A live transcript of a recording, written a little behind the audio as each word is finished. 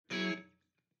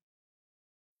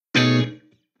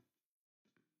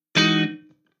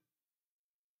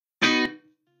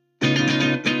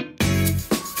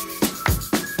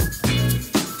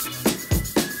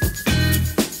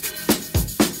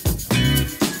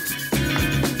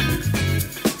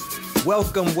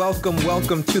Welcome, welcome,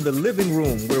 welcome to the living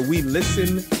room where we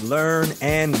listen, learn,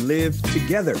 and live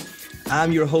together.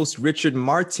 I'm your host, Richard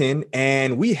Martin,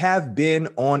 and we have been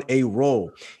on a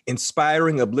roll,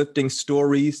 inspiring, uplifting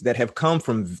stories that have come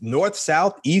from north,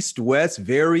 south, east, west,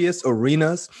 various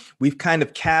arenas. We've kind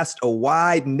of cast a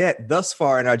wide net thus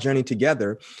far in our journey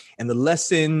together, and the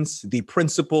lessons, the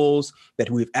principles that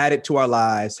we've added to our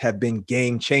lives have been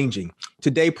game-changing.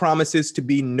 Today promises to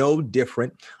be no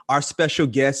different. Our special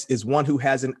guest is one who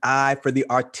has an eye for the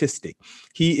artistic.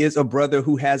 He is a brother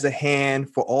who has a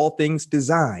hand for all things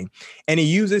design, and he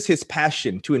uses his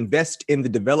passion to invest in the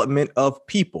development of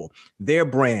people, their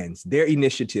brands, their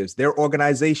initiatives, their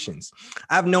organizations.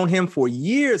 I've known him for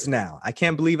years now. I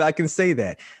can't believe I can say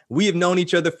that. We have known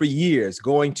each other for years,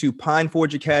 going to Pine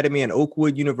Forge Academy and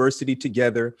Oakwood University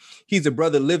together. He's a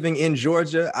brother living in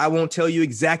Georgia. I won't tell you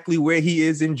exactly where he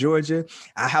is in Georgia.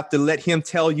 I have to let him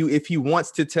tell you if he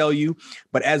wants to tell you.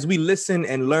 But as we listen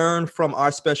and learn from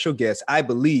our special guest, I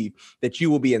believe that you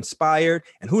will be inspired.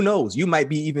 And who knows, you might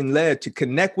be even led to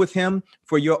connect with him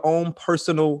for your own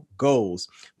personal goals.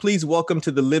 Please welcome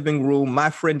to the living room, my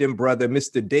friend and brother,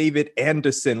 Mr. David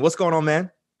Anderson. What's going on,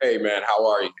 man? Hey, man. How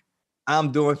are you?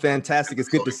 I'm doing fantastic. It's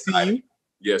good to see you.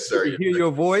 Yes, sir. Good to hear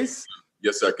your voice.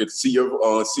 Yes, sir. Good to see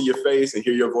your face and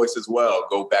hear your voice as well.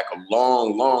 Go back a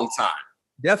long, long time.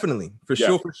 Definitely. For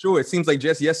sure. It seems like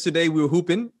just yesterday we were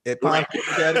hooping at Pine Forge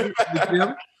Academy.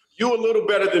 You a little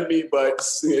better than me, but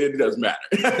it doesn't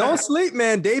matter. Don't sleep,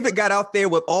 man. David got out there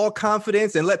with all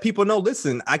confidence and let people know,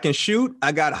 listen, I can shoot.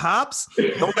 I got hops.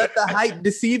 Don't let the height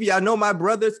deceive you. I know my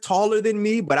brother's taller than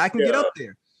me, but I can get up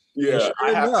there. Yeah, sure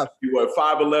I have to be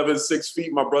 5'11", 6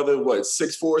 feet. My brother, 6'4",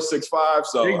 6'5".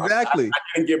 So exactly, I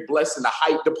didn't get blessed in the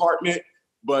height department,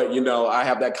 but I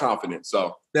have that confidence.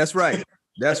 So that's right.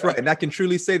 That's right. And I can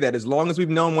truly say that as long as we've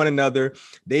known one another,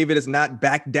 David has not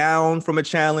backed down from a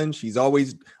challenge. He's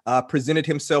always presented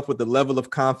himself with a level of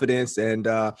confidence. And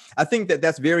I think that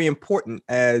that's very important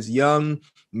as young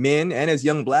men and as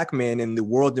young Black men in the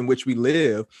world in which we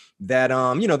live, that,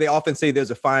 they often say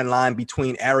there's a fine line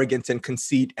between arrogance and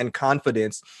conceit and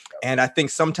confidence. And I think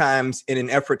sometimes in an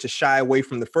effort to shy away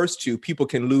from the first two, people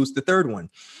can lose the third one.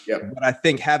 Yep. But I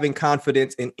think having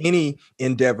confidence in any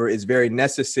endeavor is very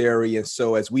necessary. And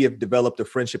so as we have developed a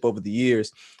friendship over the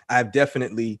years, I've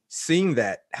definitely seen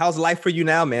that. How's life for you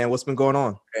now, man? What's been going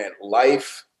on? And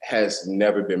life has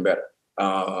never been better.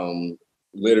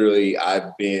 Literally,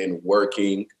 I've been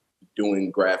working,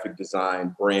 doing graphic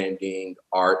design, branding,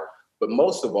 art, but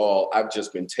most of all, I've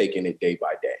just been taking it day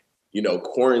by day.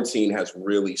 Quarantine has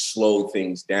really slowed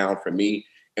things down for me,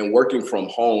 and working from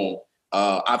home,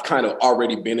 I've kind of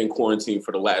already been in quarantine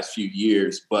for the last few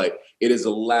years, but it has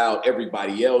allowed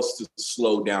everybody else to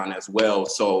slow down as well.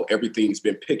 So everything's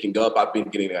been picking up. I've been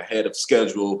getting ahead of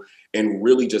schedule and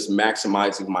really just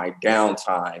maximizing my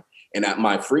downtime and at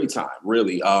my free time,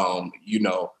 really.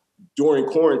 During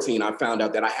quarantine, I found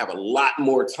out that I have a lot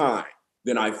more time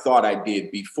than I thought I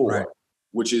did before, right,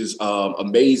 which is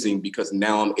amazing because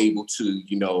now I'm able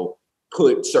to,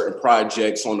 put certain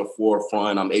projects on the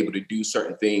forefront. I'm able to do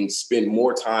certain things, spend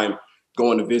more time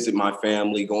going to visit my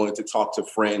family, going to talk to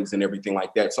friends and everything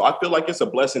like that. So I feel like it's a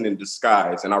blessing in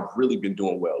disguise, and I've really been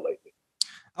doing well lately.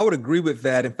 I would agree with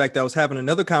that. In fact, I was having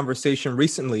another conversation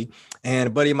recently, and a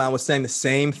buddy of mine was saying the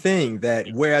same thing, that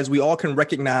whereas we all can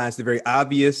recognize the very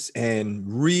obvious and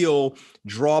real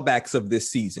drawbacks of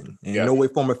this season, in no way,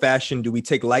 form, or fashion do we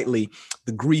take lightly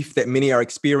the grief that many are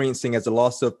experiencing at the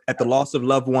loss of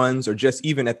loved ones, or just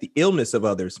even at the illness of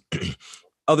others.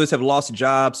 Others have lost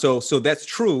jobs. So that's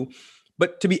true.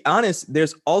 But to be honest,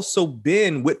 there's also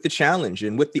been, with the challenge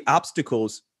and with the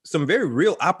obstacles, some very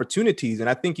real opportunities. And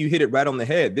I think you hit it right on the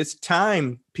head. This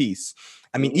time piece,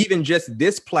 I mean, even just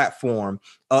this platform,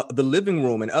 the living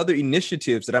room and other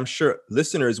initiatives that I'm sure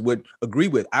listeners would agree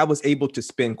with. I was able to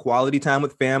spend quality time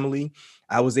with family.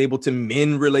 I was able to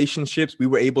mend relationships. We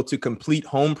were able to complete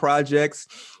home projects,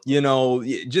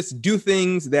 just do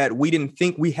things that we didn't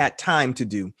think we had time to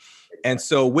do. And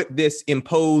so with this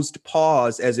imposed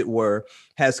pause, as it were,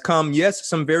 has come, yes,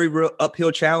 some very real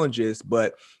uphill challenges.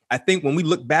 But I think when we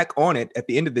look back on it, at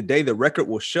the end of the day, the record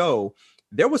will show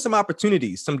there were some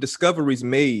opportunities, some discoveries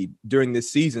made during this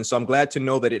season. So I'm glad to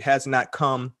know that it has not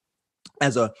come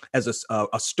as a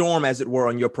storm, as it were,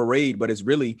 on your parade, but it's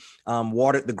really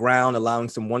watered the ground, allowing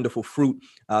some wonderful fruit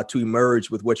to emerge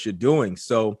with what you're doing.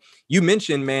 So you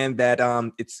mentioned, man, that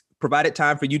it's provided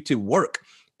time for you to work.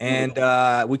 And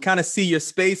we kind of see your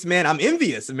space, man. I'm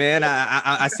envious, man.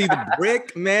 I see the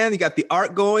brick, man. You got the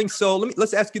art going. So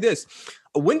let's ask you this.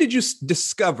 When did you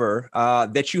discover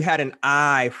that you had an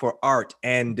eye for art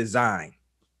and design?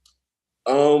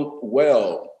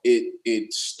 Well,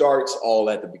 it starts all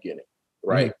at the beginning,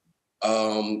 right?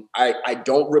 I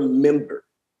don't remember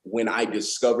when I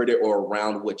discovered it or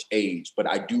around which age, but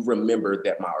I do remember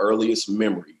that my earliest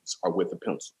memories are with a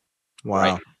pencil.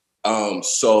 Wow. Right.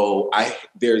 So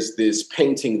there's this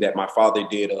painting that my father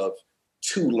did of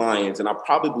two lions, and I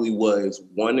probably was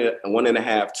one and a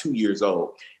half, 2 years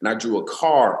old. And I drew a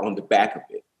car on the back of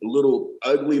it, a little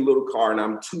ugly little car, and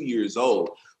I'm 2 years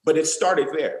old. But it started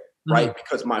there, right?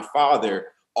 Because my father,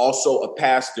 also a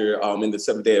pastor in the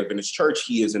Seventh-day Adventist Church,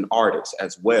 he is an artist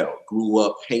as well. Grew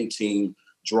up painting,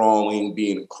 drawing,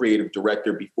 being a creative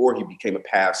director before he became a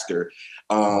pastor.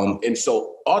 And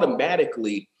so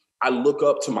automatically, I look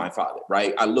up to my father,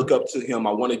 right? I look up to him.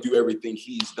 I want to do everything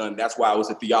he's done. That's why I was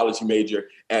a theology major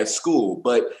at school.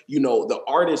 But, the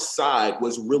artist side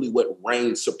was really what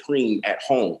reigned supreme at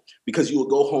home, because you would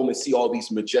go home and see all these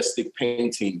majestic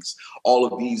paintings, all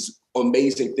of these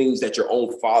amazing things that your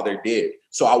own father did.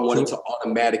 So I wanted to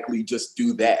automatically just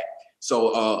do that.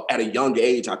 So at a young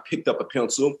age, I picked up a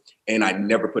pencil and I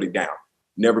never put it down.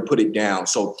 Never put it down.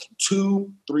 So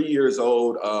 2, 3 years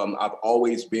old, I've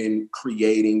always been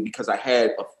creating because I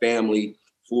had a family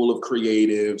full of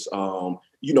creatives,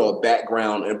 a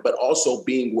background, but also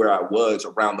being where I was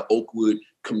around the Oakwood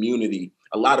community,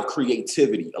 a lot of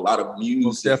creativity, a lot of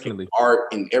music, and art,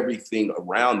 and everything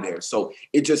around there. So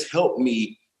it just helped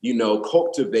me,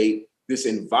 cultivate this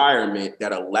environment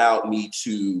that allowed me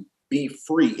to be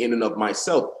free in and of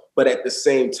myself. But at the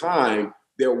same time,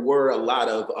 there were a lot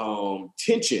of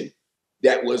tension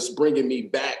that was bringing me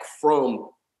back from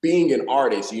being an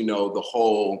artist, the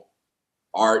whole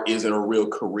art isn't a real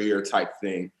career type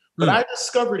thing. But I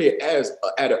discovered it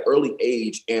at an early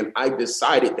age, and I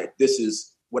decided that this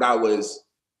is what I was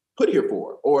put here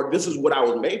for, or this is what I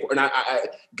was made for. And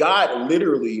God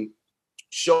literally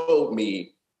showed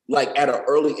me, like, at an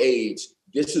early age,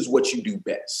 this is what you do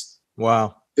best.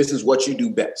 Wow. This is what you do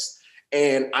best.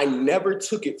 And I never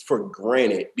took it for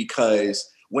granted, because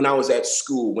when I was at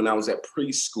school, when I was at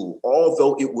preschool,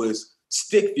 although it was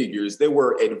stick figures, they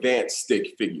were advanced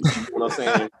stick figures. You know what I'm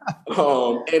saying?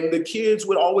 And the kids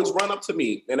would always run up to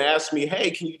me and ask me,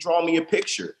 hey, can you draw me a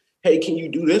picture? Hey, can you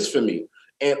do this for me?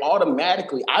 And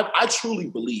automatically, I truly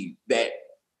believe that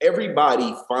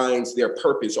everybody finds their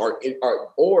purpose or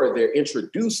they're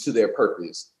introduced to their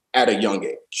purpose at a young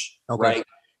age, right?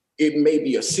 It may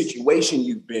be a situation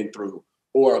you've been through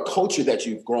or a culture that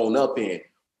you've grown up in,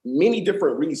 many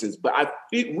different reasons. But I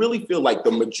really feel like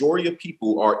the majority of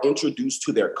people are introduced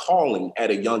to their calling at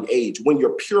a young age when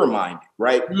you're pure-minded,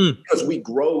 right? Because we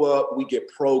grow up, we get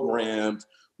programmed,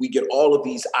 we get all of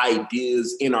these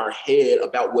ideas in our head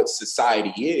about what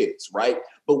society is, right?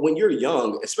 But when you're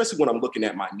young, especially when I'm looking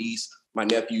at my niece, my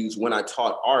nephews, when I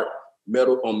taught art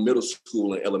middle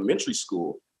school and elementary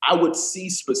school, I would see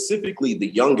specifically the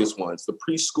youngest ones, the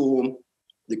preschool,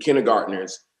 the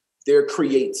kindergartners, their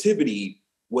creativity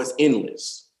was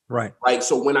endless. Right.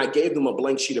 So when I gave them a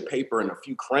blank sheet of paper and a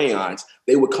few crayons,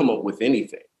 they would come up with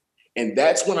anything. And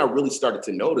that's when I really started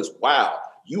to notice, wow,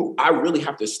 I really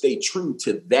have to stay true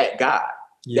to that guy.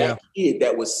 That kid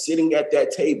that was sitting at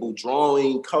that table,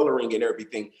 drawing, coloring, and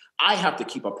everything. I have to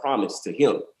keep a promise to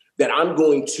him that I'm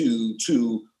going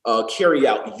to carry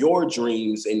out your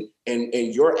dreams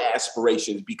and your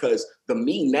aspirations, because the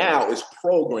me now is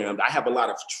programmed. I have a lot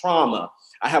of trauma.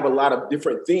 I have a lot of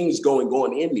different things going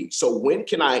on in me. So when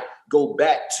can I go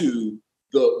back to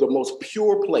the most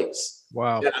pure place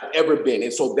that I've ever been?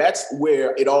 And so that's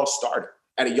where it all started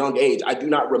at a young age. I do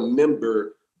not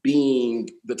remember being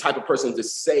the type of person to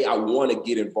say I want to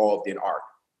get involved in art.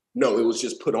 No, it was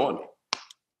just put on me.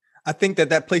 I think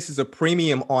that places a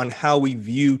premium on how we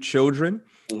view children.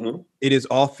 It is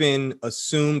often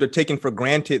assumed or taken for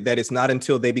granted that it's not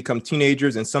until they become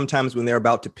teenagers, and sometimes when they're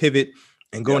about to pivot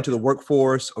and go into the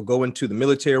workforce or go into the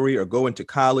military or go into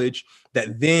college,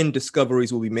 that then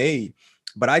discoveries will be made.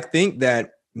 But I think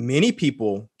that many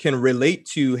people can relate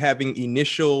to having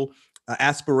initial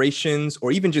aspirations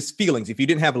or even just feelings if you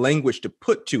didn't have language to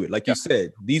put to it. Like you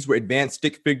said, these were advanced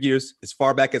stick figures. As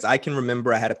far back as I can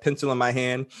remember, I had a pencil in my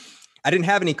hand. I didn't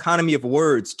have an economy of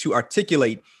words to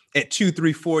articulate at 2,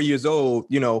 3, 4 years old.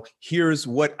 Here's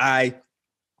what I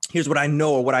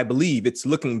know or what I believe. It's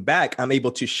looking back, I'm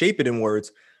able to shape it in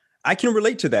words. I can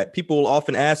relate to that. People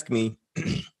often ask me,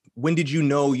 when did you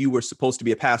know you were supposed to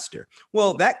be a pastor?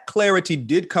 Well, that clarity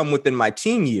did come within my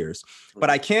teen years, but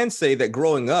I can say that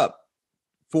growing up,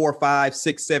 4, 5,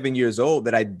 6, 7 years old,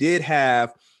 that I did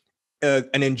have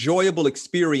an enjoyable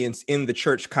experience in the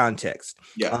church context.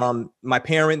 My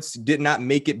parents did not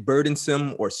make it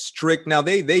burdensome or strict. Now,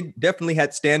 they definitely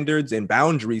had standards and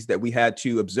boundaries that we had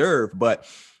to observe, but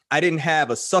I didn't have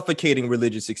a suffocating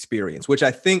religious experience, which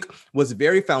I think was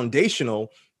very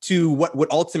foundational to what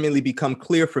would ultimately become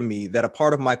clear for me, that a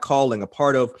part of my calling, a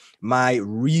part of my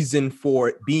reason for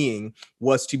it being,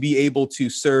 was to be able to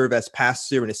serve as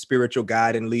pastor and a spiritual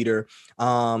guide and leader.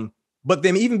 But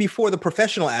then even before the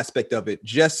professional aspect of it,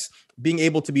 just being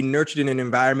able to be nurtured in an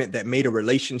environment that made a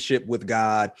relationship with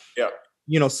God,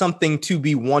 something to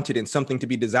be wanted and something to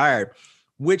be desired,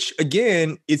 which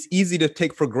again, is easy to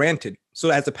take for granted.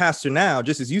 So as a pastor now,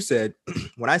 just as you said,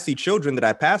 when I see children that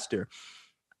I pastor,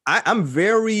 I'm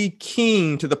very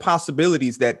keen to the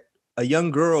possibilities that a young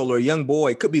girl or a young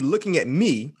boy could be looking at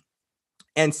me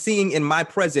and seeing in my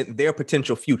present their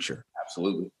potential future.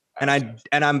 Absolutely.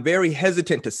 And I'm very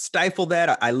hesitant to stifle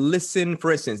that. I listen.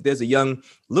 For instance, there's a young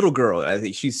little girl, I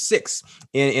think she's 6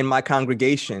 in my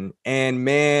congregation. And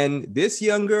man, this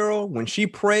young girl, when she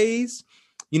prays,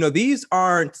 these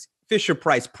aren't Fisher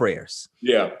Price prayers.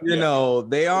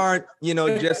 They aren't,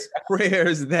 just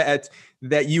prayers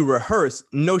that you rehearse.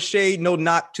 No shade, no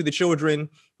knock to the children.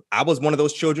 I was one of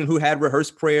those children who had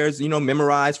rehearsed prayers,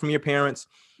 memorized from your parents.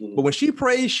 Mm-hmm. But when she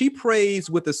prays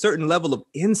with a certain level of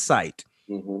insight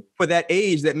for that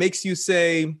age that makes you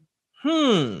say,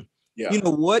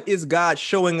 what is God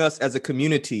showing us as a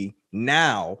community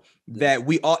now that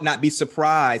we ought not be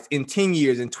surprised in 10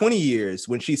 years and 20 years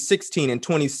when she's 16 and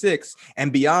 26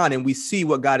 and beyond, and we see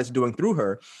what God is doing through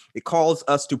her. It calls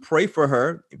us to pray for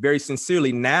her very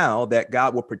sincerely now that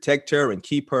God will protect her and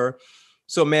keep her.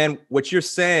 So, man, what you're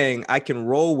saying, I can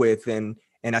roll with, and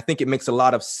I think it makes a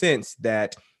lot of sense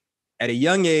that at a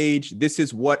young age, this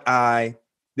is what I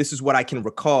can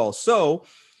recall. So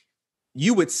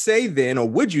you would say then, or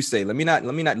would you say, let me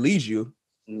not lead you,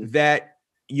 that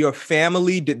your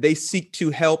family, did they seek to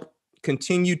help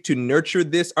continue to nurture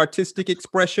this artistic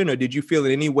expression, or did you feel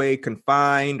in any way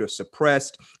confined or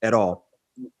suppressed at all?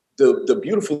 The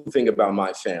beautiful thing about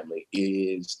my family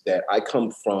is that I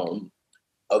come from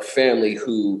a family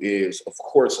who is, of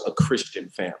course, a Christian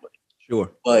family. Sure.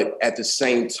 But at the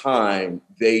same time,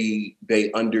 they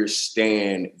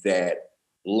understand that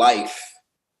life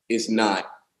is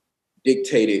not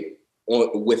dictated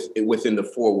within the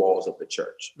 4 walls of the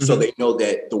church. Mm-hmm. So they know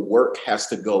that the work has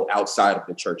to go outside of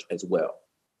the church as well.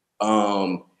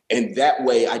 And that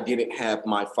way I didn't have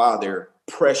my father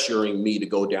pressuring me to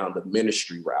go down the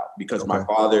ministry route, because my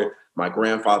father, my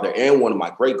grandfather, and one of my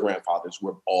great grandfathers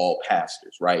were all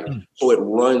pastors, right? Mm-hmm. So it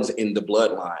runs in the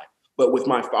bloodline. But with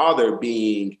my father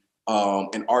being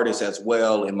an artist as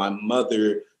well, and my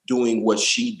mother doing what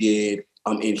she did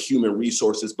in human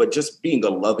resources, but just being a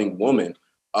loving woman,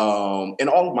 and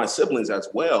all of my siblings as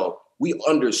well, we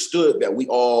understood that we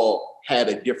all had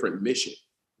a different mission,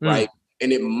 right?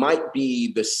 And it might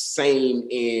be the same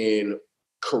in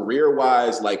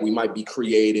career-wise, like we might be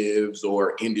creatives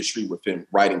or industry within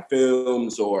writing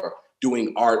films or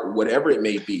doing art, whatever it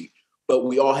may be, but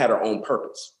we all had our own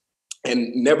purpose.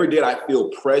 And never did I feel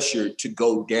pressured to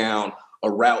go down a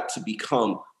route to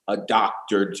become a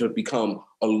doctor, to become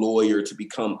a lawyer, to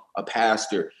become a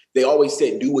pastor. They always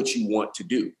said, do what you want to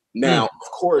do. Now,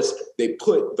 of course, they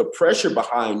put the pressure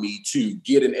behind me to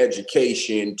get an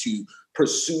education, to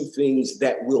pursue things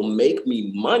that will make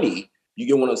me money. You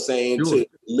get what I'm saying? Sure. To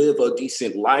live a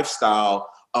decent lifestyle.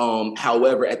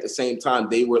 However, at the same time,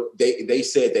 they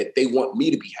said that they want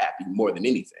me to be happy more than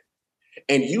anything.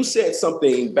 And you said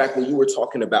something back when you were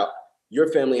talking about your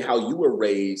family, how you were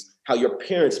raised, how your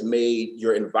parents made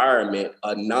your environment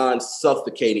a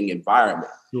non-suffocating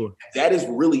environment. Sure. That is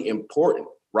really important,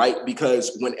 right?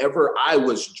 Because whenever I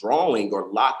was drawing or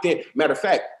locked in, matter of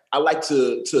fact, I like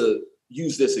to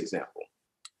use this example.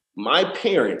 My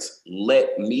parents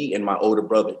let me and my older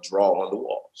brother draw on the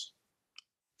walls.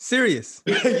 Serious?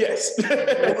 Yes.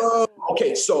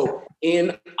 Okay, so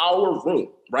in our room,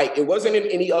 right? It wasn't in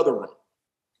any other room.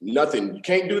 Nothing. You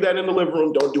can't do that in the living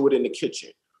room. Don't do it in the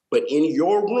kitchen. But in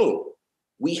your room,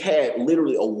 we had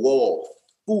literally a wall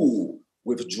full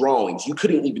with drawings. You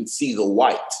couldn't even see the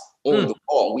white on the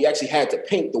wall. We actually had to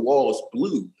paint the walls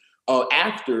blue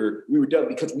after we were done,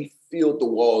 because we filled the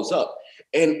walls up.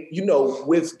 And, you know,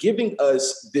 with giving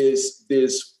us this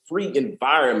free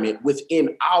environment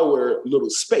within our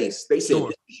little space, they said,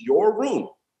 This is your room,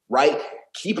 right?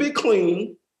 Keep it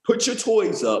clean, put your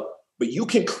toys up, but you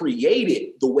can create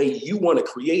it the way you want to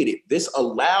create it. This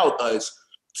allowed us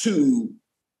to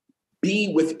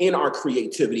be within our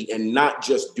creativity and not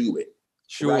just do it.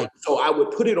 Sure. Right? So I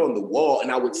would put it on the wall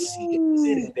and I would see it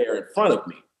sitting there in front of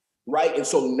me. Right. And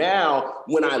so now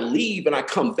when I leave and I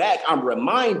come back, I'm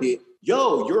reminded,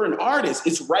 yo, you're an artist.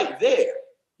 It's right there.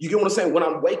 You get what I'm saying? When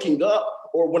I'm waking up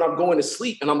or when I'm going to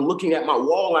sleep and I'm looking at my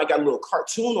wall and I got a little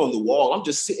cartoon on the wall, I'm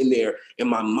just sitting there and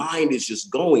my mind is just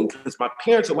going because my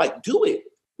parents are like, do it.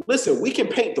 Listen, we can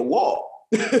paint the wall.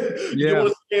 You know what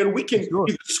I'm saying? We can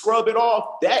scrub it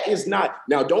off. That is not,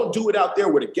 now don't do it out there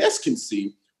where the guests can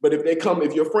see, but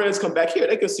if your friends come back here,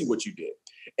 they can see what you did.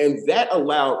 And that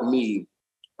allowed me,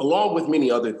 along with many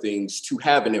other things, to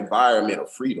have an environment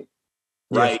of freedom,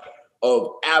 right? Of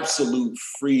absolute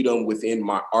freedom within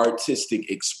my artistic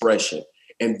expression.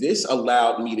 And this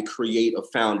allowed me to create a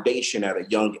foundation at a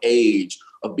young age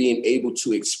of being able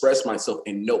to express myself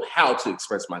and know how to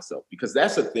express myself. Because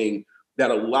that's a thing that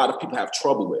a lot of people have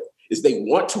trouble with, is they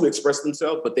want to express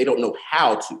themselves, but they don't know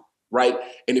how to, right?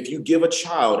 And if you give a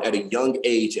child at a young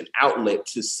age an outlet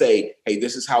to say, hey,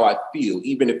 this is how I feel,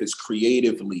 even if it's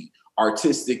creatively,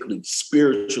 artistically,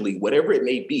 spiritually, whatever it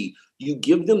may be, you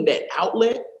give them that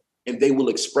outlet and they will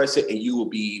express it and you will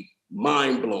be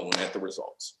mind blown at the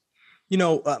results. You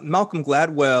know, Malcolm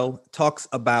Gladwell talks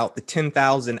about the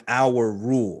 10,000 hour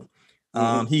rule.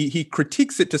 He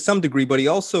critiques it to some degree, but he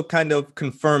also kind of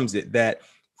confirms it that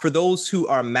for those who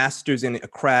are masters in a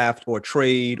craft or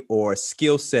trade or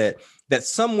skill set, that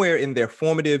somewhere in their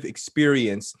formative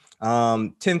experience,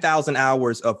 10,000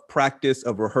 hours of practice,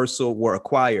 of rehearsal were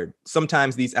acquired.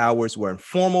 Sometimes these hours were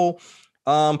informal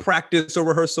practice or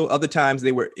rehearsal. Other times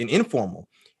they were informal.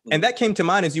 And that came to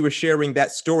mind as you were sharing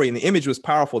that story. And the image was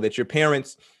powerful that your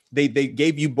parents, they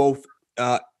gave you both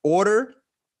order,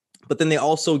 but then they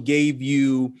also gave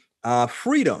you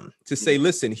freedom to say,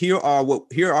 listen, here are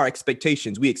our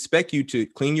expectations. We expect you to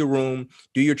clean your room,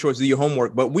 do your chores, do your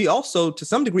homework, but we also, to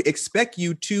some degree, expect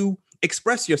you to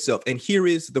express yourself. And here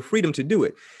is the freedom to do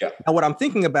it. Yeah. Now, what I'm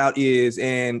thinking about is,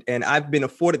 and I've been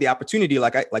afforded the opportunity,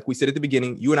 like we said at the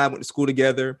beginning, you and I went to school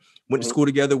together, to school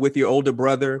together with your older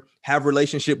brother, have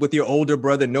relationship with your older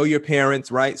brother, know your parents,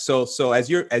 right? So as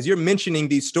you're mentioning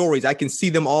these stories, I can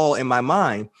see them all in my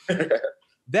mind.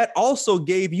 That also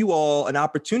gave you all an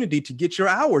opportunity to get your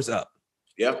hours up.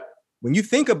 Yeah. When you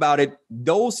think about it,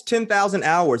 those 10,000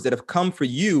 hours that have come for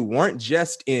you weren't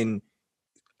just in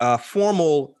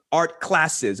formal art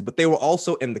classes, but they were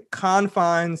also in the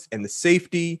confines and the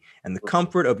safety and the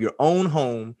comfort of your own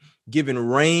home, given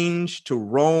range to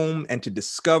roam and to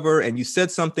discover. And you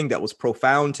said something that was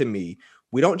profound to me.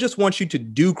 We don't just want you to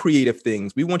do creative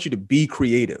things. We want you to be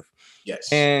creative.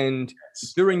 Yes. And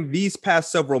during these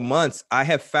past several months, I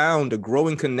have found a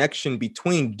growing connection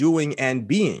between doing and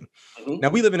being. Now,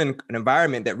 we live in an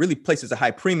environment that really places a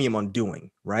high premium on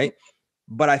doing, right?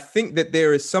 But I think that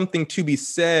there is something to be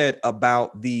said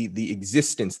about the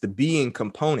existence, the being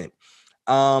component.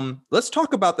 Let's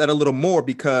talk about that a little more,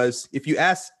 because if you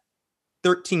ask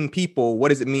 13 people, what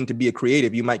does it mean to be a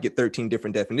creative? You might get 13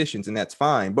 different definitions, and that's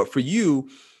fine. But for you,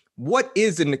 what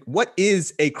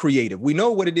is a creative? We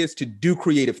know what it is to do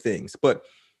creative things, but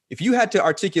if you had to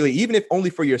articulate, even if only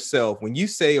for yourself, when you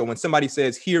say, or when somebody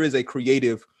says, here is a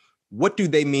creative, what do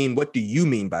they mean? What do you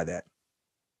mean by that?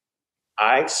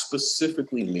 I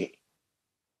specifically mean,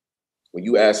 when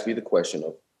you ask me the question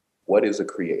of what is a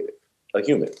creative, a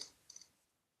human.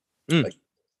 Like,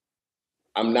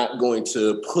 I'm not going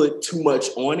to put too much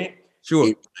on it. Sure.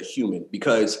 It's a human,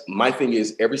 because my thing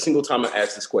is, every single time I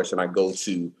ask this question, I go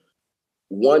to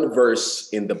one verse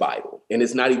in the Bible, and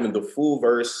it's not even the full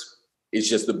verse. It's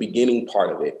just the beginning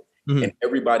part of it. And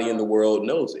everybody in the world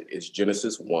knows it. It's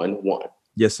Genesis 1:1.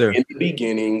 Yes, sir. In the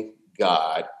beginning,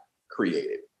 God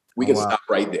created. We can stop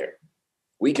right there.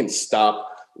 We can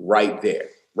stop right there,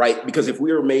 right? Because if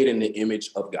we are made in the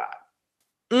image of God,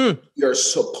 we are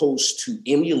supposed to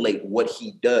emulate what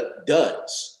he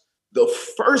does. The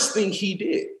first thing he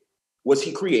did was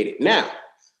he created. Now,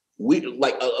 we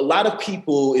like a lot of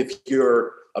people, if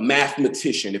you're a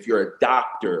mathematician, if you're a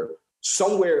doctor,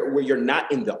 somewhere where you're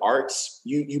not in the arts,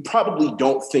 you probably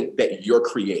don't think that you're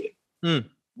creative.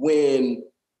 When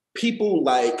people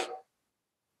like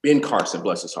Ben Carson,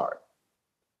 bless his heart,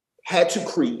 had to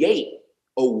create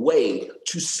a way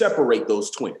to separate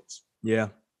those twins. Yeah.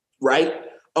 Right?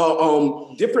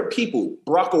 Different people,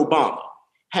 Barack Obama,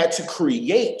 had to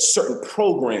create certain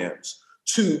programs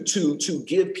to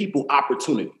give people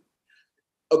opportunity.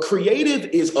 A creative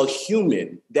is a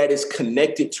human that is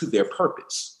connected to their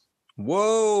purpose.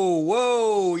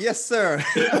 Whoa. Yes, sir.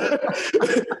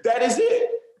 That is it.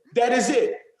 That is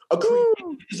it. A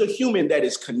creative is a human that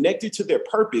is connected to their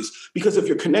purpose, because if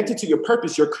you're connected to your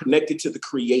purpose, you're connected to the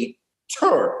creator.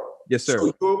 Yes, sir.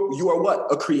 So you are what?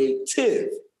 A creative.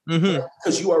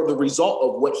 Because you are the result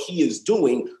of what he is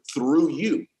doing through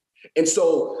you. And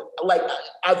so, like,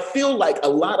 I feel like a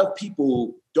lot of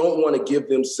people don't want to give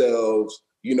themselves,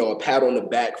 a pat on the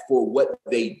back for what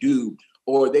they do,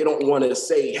 or they don't want to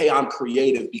say, hey, I'm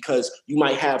creative, because you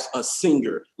might have a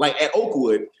singer. Like at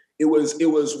Oakwood, it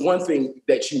was one thing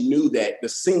that you knew, that the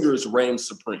singers reign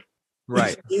supreme.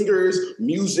 Right. Singers,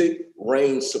 music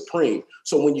reigns supreme.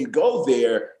 So when you go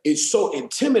there, it's so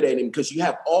intimidating because you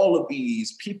have all of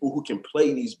these people who can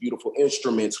play these beautiful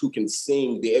instruments, who can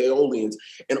sing the Aeolians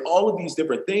and all of these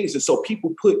different things. And so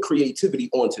people put creativity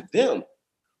onto them.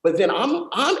 But then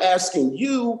I'm asking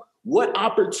you, what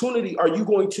opportunity are you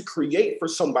going to create for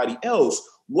somebody else?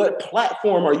 What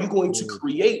platform are you going to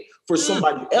create for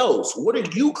somebody else? What are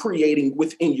you creating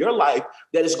within your life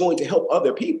that is going to help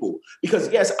other people? Because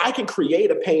yes, I can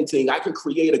create a painting, I can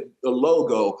create a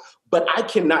logo, but I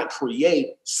cannot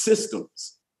create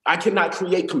systems. I cannot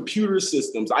create computer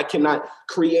systems. I cannot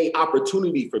create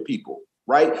opportunity for people,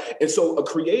 right? And so a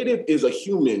creative is a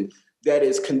human that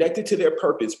is connected to their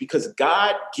purpose, because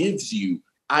God gives you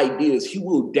ideas. He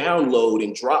will download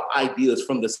and drop ideas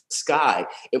from the sky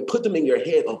and put them in your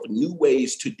head of new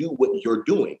ways to do what you're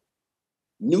doing,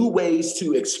 new ways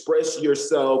to express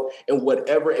yourself in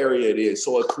whatever area it is.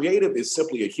 So a creative is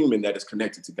simply a human that is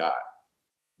connected to God.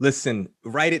 Listen,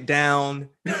 write it down,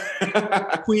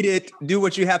 tweet it, do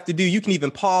what you have to do. You can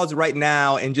even pause right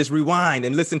now and just rewind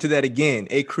and listen to that again.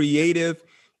 A creative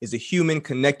is a human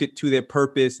connected to their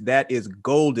purpose. That is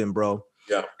golden, bro.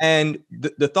 Yeah. And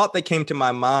the thought that came to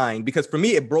my mind, because for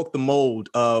me, it broke the mold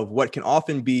of what can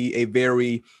often be a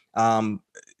very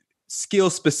skill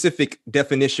specific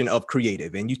definition of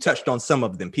creative. And you touched on some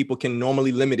of them. People can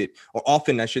normally limit it, or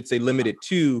often I should say limit it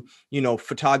to,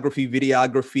 photography,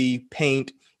 videography,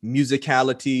 paint,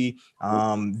 musicality,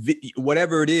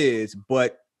 whatever it is.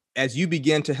 But as you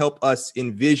begin to help us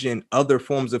envision other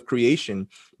forms of creation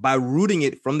by rooting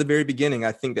it from the very beginning,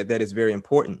 I think that is very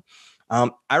important.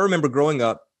 I remember growing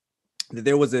up that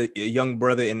there was a young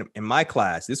brother in my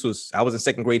class. I was in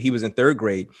second grade. He was in third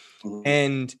grade. Mm-hmm.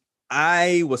 And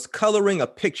I was coloring a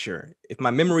picture. If my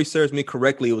memory serves me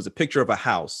correctly, it was a picture of a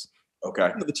house.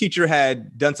 Okay. The teacher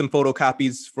had done some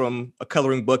photocopies from a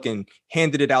coloring book and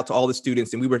handed it out to all the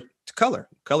students. And we were to color.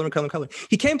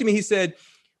 He came to me, he said,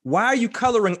 "Why are you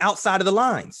coloring outside of the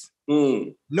lines?"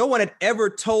 No one had ever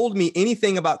told me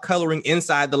anything about coloring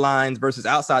inside the lines versus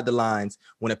outside the lines.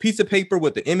 When a piece of paper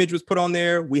with the image was put on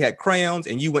there, we had crayons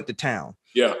and you went to town.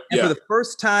 Yeah. And for the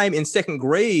first time in second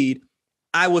grade,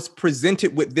 I was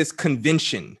presented with this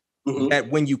convention that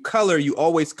when you color, you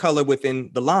always color within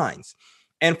the lines.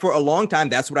 And for a long time,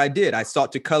 that's what I did. I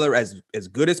sought to color as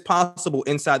good as possible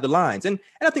inside the lines. And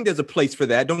I think there's a place for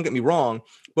that. Don't get me wrong.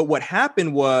 But what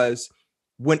happened was,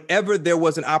 whenever there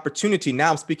was an opportunity,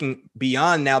 now I'm speaking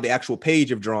beyond now the actual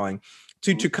page of drawing,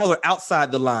 to color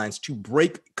outside the lines, to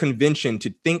break convention,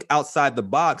 to think outside the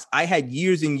box, I had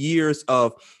years and years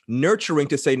of nurturing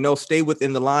to say, no, stay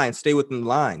within the lines, stay within the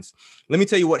lines. Let me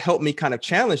tell you what helped me kind of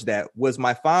challenge that was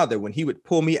my father. When he would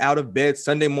pull me out of bed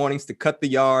Sunday mornings to cut the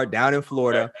yard down in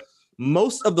Florida,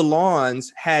 most of the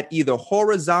lawns had either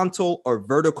horizontal or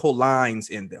vertical lines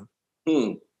in them.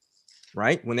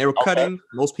 Right? When they were cutting,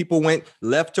 most people went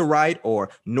left to right or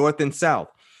north and south.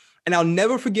 And I'll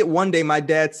never forget one day my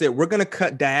dad said, "We're going to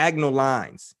cut diagonal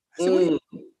lines." I said,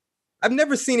 I've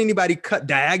never seen anybody cut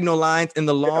diagonal lines in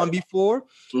the lawn before.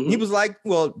 He was like,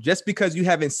 "Well, just because you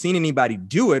haven't seen anybody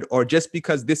do it, or just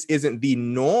because this isn't the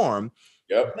norm,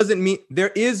 doesn't mean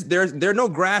there are no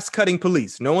grass cutting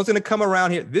police. No one's going to come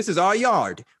around here. This is our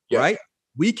yard, right?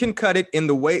 We can cut it in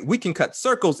the way we can cut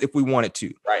circles if we wanted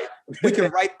to. Right. We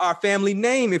can write our family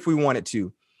name if we wanted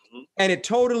to." And it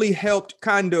totally helped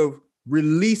kind of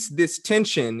release this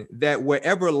tension that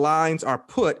wherever lines are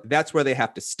put, that's where they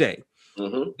have to stay.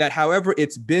 That however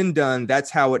it's been done, that's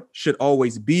how it should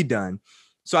always be done.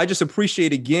 So I just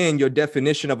appreciate again your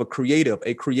definition of a creative.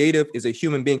 A creative is a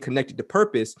human being connected to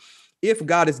purpose. If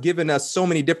God has given us so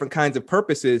many different kinds of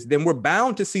purposes, then we're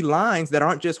bound to see lines that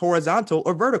aren't just horizontal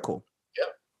or vertical.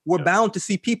 We're bound to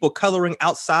see people coloring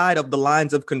outside of the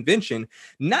lines of convention,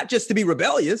 not just to be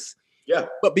rebellious,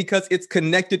 but because it's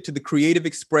connected to the creative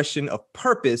expression of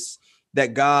purpose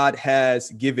that God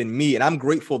has given me. And I'm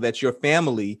grateful that your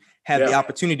family had the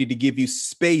opportunity to give you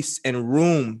space and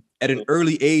room at an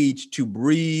early age to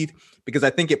breathe, because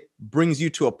I think it brings you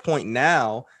to a point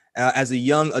now as a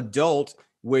young adult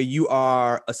where you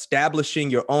are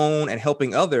establishing your own and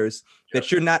helping others,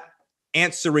 that you're not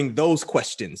answering those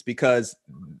questions because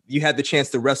you had the chance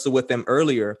to wrestle with them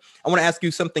earlier. I want to ask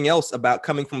you something else about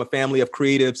coming from a family of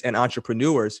creatives and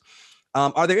entrepreneurs.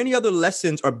 Are there any other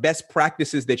lessons or best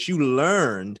practices that you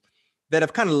learned that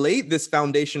have kind of laid this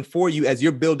foundation for you as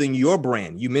you're building your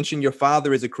brand. You mentioned your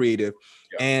father is a creative.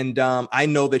 Yeah. And I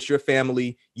know that your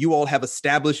family, you all have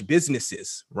established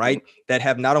businesses, right? That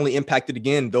have not only impacted,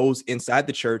 again, those inside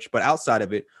the church, but outside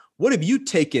of it. What have you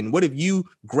taken? What have you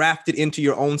grafted into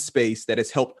your own space that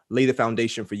has helped lay the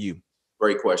foundation for you?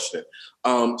 Great question.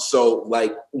 So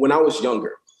like when I was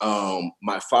younger,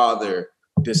 my father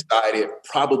decided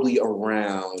probably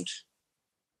around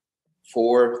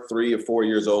 3 or 4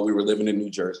 years old, we were living in New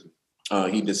Jersey.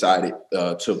 He decided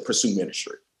to pursue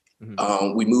ministry.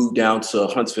 Mm-hmm. We moved down to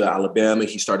Huntsville, Alabama.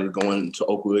 He started going to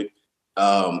Oakwood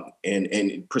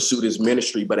and pursued his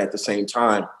ministry. But at the same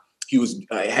time, he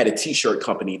had a t-shirt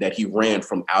company that he ran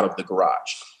from out of the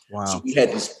garage. Wow. So we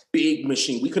had this big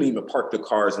machine. We couldn't even park the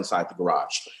cars inside the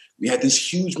garage. We had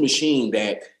this huge machine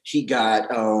that he got.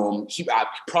 I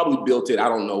probably built it. I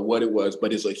don't know what it was,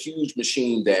 but it's a huge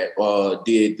machine that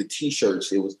did the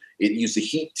t-shirts. It used to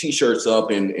heat t-shirts up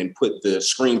and put the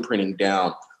screen printing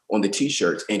down on the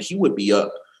t-shirts. And he would be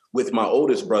up with my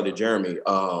oldest brother, Jeremy,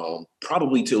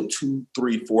 probably till 2,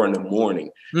 3, 4 in the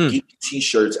morning, getting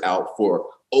t-shirts out for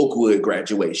Oakwood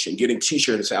graduation, getting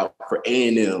t-shirts out for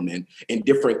A&M and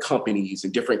different companies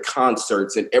and different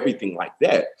concerts and everything like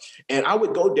that. And I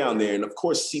would go down there and, of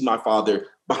course, see my father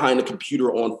behind the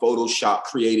computer on Photoshop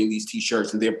creating these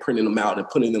t-shirts and then printing them out and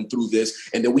putting them through this.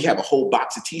 And then we have a whole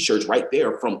box of t-shirts right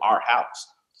there from our house.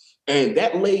 And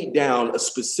that laid down a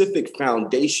specific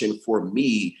foundation for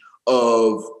me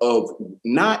of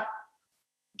not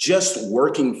just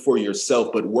working for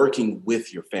yourself, but working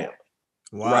with your family.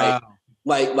 Wow. Right?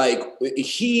 Like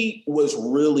he was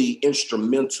really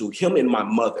instrumental. Him and my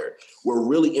mother were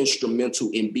really instrumental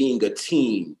in being a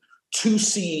team, 2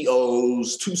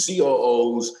 CEOs, 2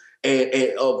 COOs,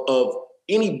 and of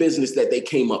any business that they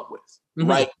came up with,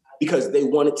 right? Because they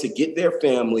wanted to get their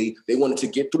family, they wanted to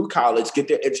get through college, get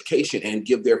their education, and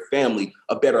give their family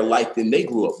a better life than they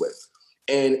grew up with.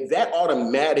 And that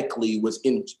automatically was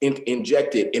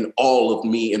injected in all of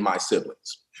me and my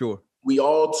siblings. Sure. We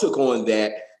all took on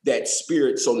that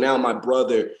spirit. So now my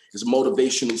brother is a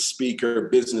motivational speaker,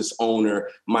 business owner.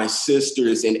 My sister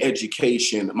is in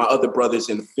education. My other brother's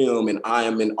in film, and I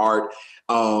am in art.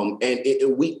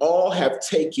 We all have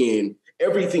taken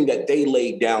everything that they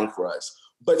laid down for us.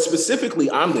 But specifically,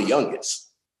 I'm the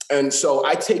youngest. And so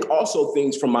I take also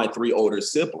things from my 3 older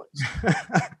siblings.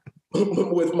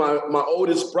 With my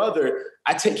oldest brother,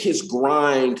 I take his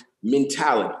grind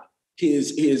mentality,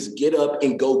 his get up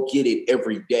and go get it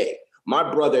every day.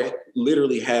 My brother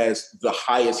literally has the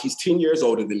highest, he's 10 years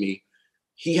older than me.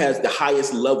 He has the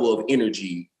highest level of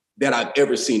energy that I've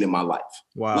ever seen in my life.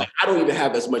 Wow. Like, I don't even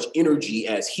have as much energy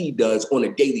as he does on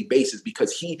a daily basis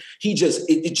because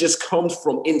it just comes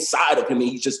from inside of him and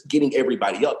he's just getting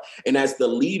everybody up. And as the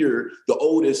leader, the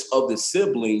oldest of the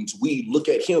siblings, we look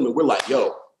at him and we're like,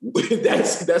 yo,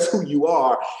 that's who you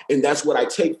are. And that's what I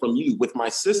take from you. With my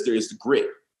sister, it's grit.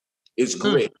 It's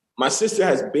grit. My sister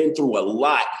has been through a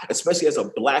lot, especially as a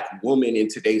Black woman in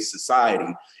today's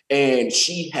society. And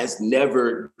she has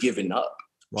never given up.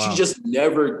 Wow. She just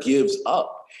never gives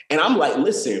up. And I'm like,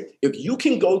 listen, if you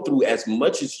can go through as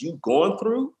much as you've gone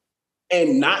through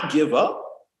and not give up,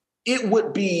 it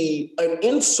would be an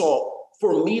insult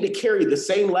for me to carry the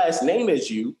same last name as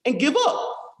you and give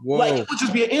up. Whoa. Like, it would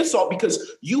just be an insult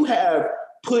because you have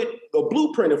put a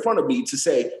blueprint in front of me to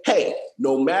say, hey,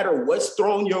 no matter what's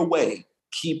thrown your way,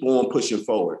 keep on pushing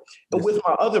forward. And with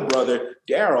my other brother,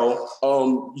 Daryl,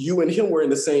 you and him were in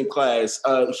the same class.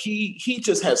 He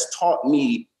just has taught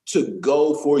me to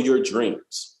go for your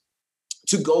dreams,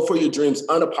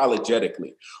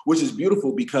 unapologetically, which is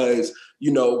beautiful because,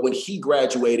 you know, when he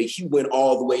graduated, he went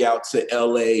all the way out to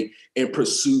LA and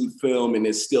pursued film and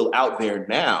is still out there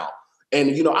now.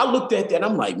 And, you know, I looked at that and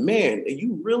I'm like, man,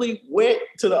 you really went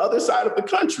to the other side of the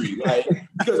country. Like,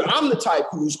 because I'm the type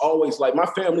who's always like, my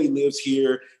family lives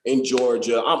here in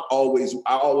Georgia. I always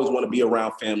want to be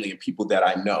around family and people that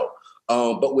I know.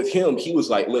 But with him, he was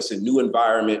like, listen, new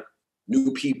environment,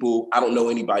 new people. I don't know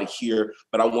anybody here,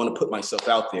 but I want to put myself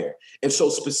out there. And so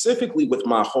specifically with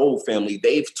my whole family,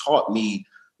 they've taught me,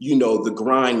 you know, the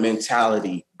grind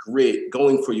mentality, grit,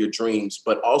 going for your dreams,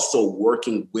 but also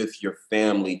working with your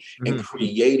family and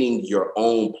creating your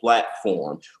own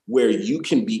platform where you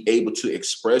can be able to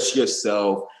express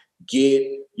yourself, get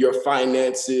your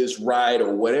finances right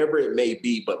or whatever it may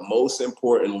be. But most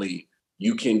importantly,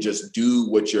 you can just do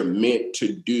what you're meant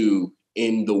to do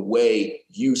in the way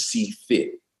you see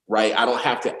fit, right? I don't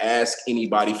have to ask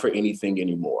anybody for anything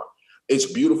anymore.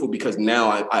 It's beautiful because now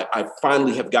I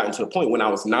finally have gotten to the point when I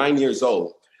was 9 years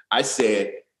old, I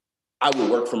said, I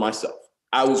will work for myself.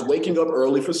 I was waking up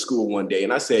early for school one day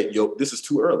and I said, yo, this is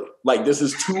too early. Like, this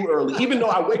is too early. Even though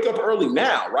I wake up early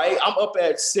now, right? I'm up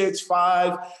at 6,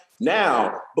 5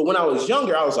 now. But when I was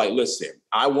younger, I was like, listen,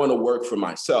 I want to work for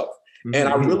myself. Mm-hmm. And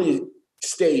I really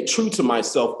stayed true to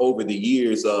myself over the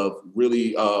years of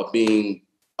really being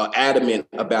adamant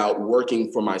about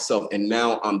working for myself. And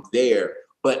now I'm there.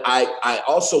 But I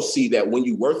also see that when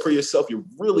you work for yourself, you're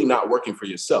really not working for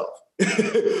yourself.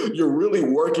 You're really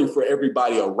working for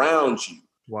everybody around you.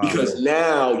 Wow. Because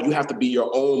now you have to be your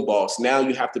own boss. Now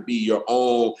you have to be your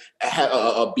own,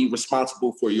 be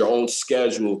responsible for your own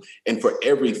schedule and for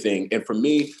everything. And for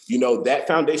me, you know, that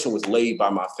foundation was laid by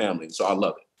my family. So I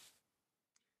love it.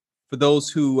 For those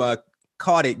who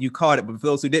caught it, you caught it. But for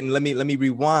those who didn't, let me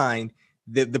rewind.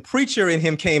 The preacher in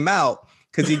him came out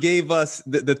because he gave us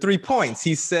the 3 points.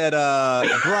 He said,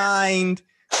 grind,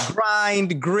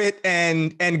 grit,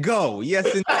 and go.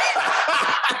 Yes.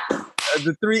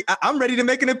 The 3. I'm ready to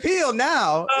make an appeal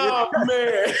now. Oh,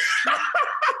 man.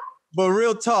 But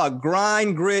real talk,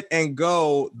 grind, grit, and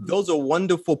go. Those are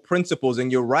wonderful principles.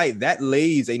 And you're right. That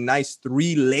lays a nice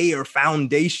 3-layer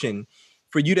foundation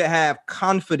for you to have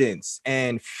confidence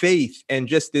and faith and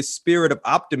just this spirit of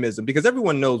optimism. Because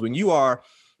everyone knows when you are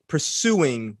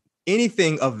pursuing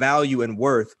anything of value and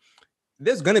worth,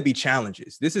 there's going to be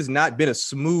challenges. This has not been a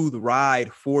smooth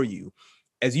ride for you.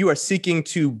 As you are seeking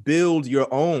to build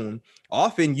your own,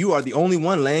 often you are the only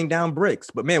one laying down bricks.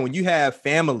 But man, when you have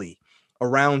family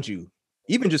around you,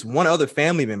 even just one other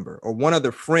family member or one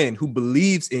other friend who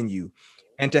believes in you,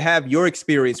 and to have your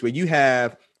experience where you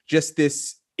have just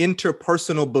this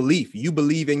interpersonal belief, you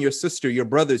believe in your sister, your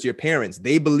brothers, your parents,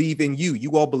 they believe in you,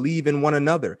 you all believe in one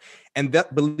another. And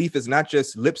that belief is not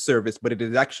just lip service, but it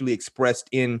is actually expressed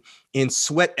in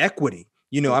sweat equity.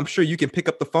 You know, I'm sure you can pick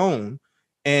up the phone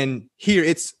and here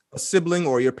it's a sibling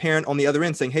or your parent on the other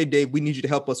end saying, hey, Dave, we need you to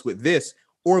help us with this,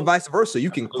 or vice versa.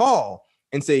 You can call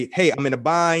and say, hey, I'm in a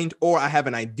bind, or I have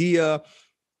an idea,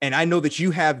 and I know that you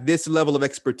have this level of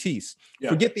expertise. Yeah.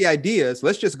 Forget the ideas.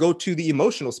 Let's just go to the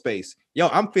emotional space. Yo,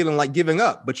 I'm feeling like giving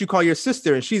up, but you call your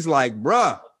sister and she's like,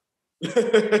 bruh,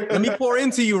 let me pour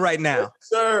into you right now.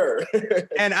 Sir.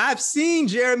 And I've seen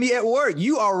Jeremy at work.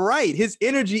 You are right. His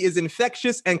energy is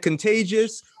infectious and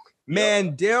contagious.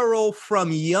 Man, Daryl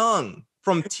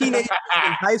from teenagers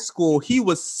in high school, he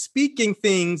was speaking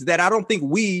things that I don't think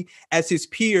we as his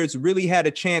peers really had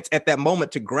a chance at that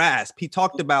moment to grasp. He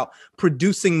talked about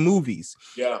producing movies.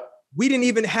 Yeah. We didn't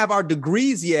even have our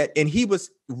degrees yet, and he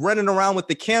was running around with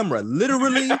the camera.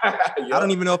 Literally, yep. I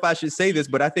don't even know if I should say this,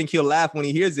 but I think he'll laugh when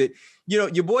he hears it. You know,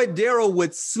 your boy Daryl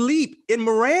would sleep in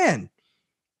Moran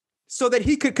so that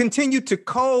he could continue to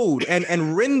code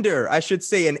and render, I should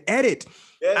say, and edit.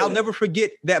 Yeah. I'll never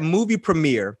forget that movie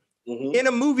premiere in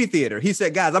a movie theater. He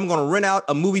said, guys, I'm going to rent out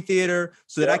a movie theater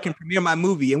so that I can premiere my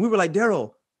movie. And we were like,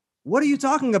 Daryl, what are you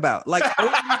talking about? Like,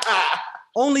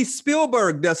 only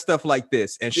Spielberg does stuff like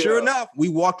this. And sure enough, we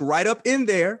walked right up in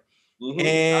there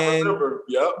and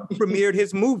premiered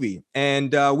his movie.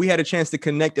 And we had a chance to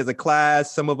connect as a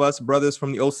class, some of us brothers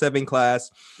from the 07 class,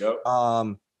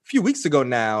 a few weeks ago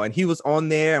now. And he was on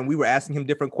there and we were asking him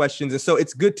different questions. And so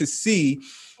it's good to see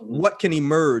what can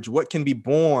emerge, what can be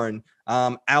born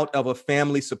out of a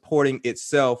family supporting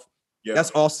itself. Yeah.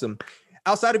 That's awesome.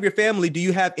 Outside of your family, do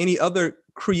you have any other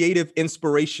creative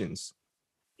inspirations?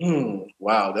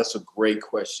 Wow, that's a great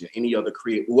question. Any other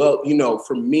creative? Well, you know,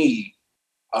 for me,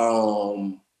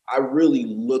 I really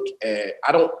look at,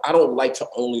 I don't like to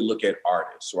only look at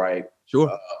artists, right?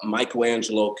 Sure.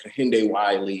 Michelangelo, Kehinde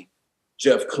Wiley,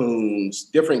 Jeff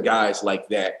Koons, different guys like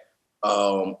that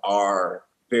are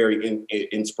very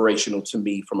inspirational to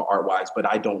me from art-wise, but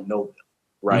I don't know them,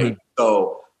 right?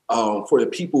 So for the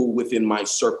people within my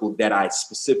circle that I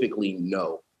specifically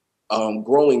know,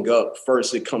 growing up,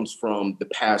 first it comes from the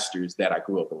pastors that I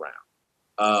grew up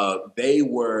around. They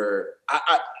were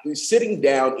sitting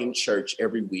down in church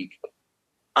every week.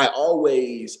 I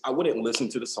wouldn't listen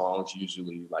to the songs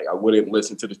usually, like I wouldn't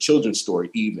listen to the children's story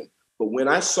even. But when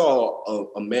I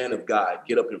saw a man of God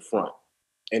get up in front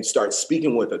and start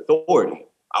speaking with authority,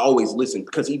 I always listened,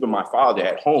 because even my father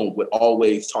at home would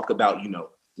always talk about, you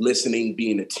know, listening,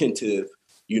 being attentive,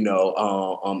 you know,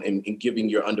 and giving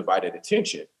your undivided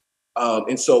attention.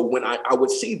 And so when I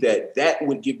would see that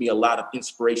would give me a lot of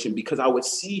inspiration, because I would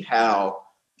see how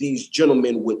these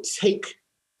gentlemen would take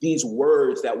these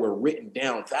words that were written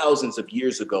down thousands of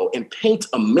years ago and paint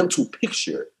a mental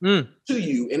picture to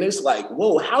you. And it's like,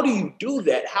 whoa, how do you do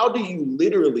that? How do you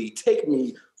literally take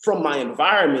me from my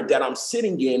environment that I'm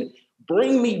sitting in,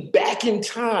 bring me back in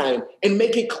time and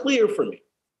make it clear for me?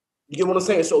 You get what I'm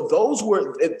saying? So those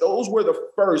were the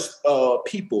first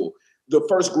people the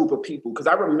first group of people, because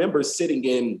I remember sitting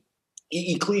in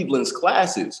E.E. Cleveland's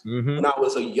classes when I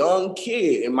was a young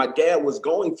kid and my dad was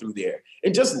going through there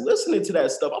and just listening to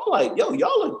that stuff. I'm like, yo,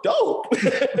 y'all are dope.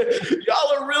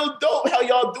 Y'all are real dope. How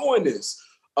y'all doing this?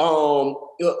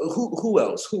 Who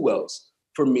else? Who else?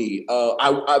 For me,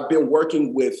 I've been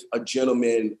working with a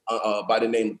gentleman by the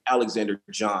name of Alexander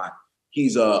John.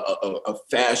 He's a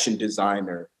fashion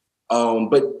designer.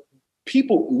 But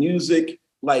people, music,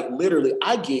 like literally,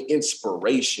 I get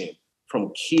inspiration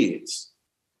from kids.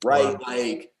 Right? Wow.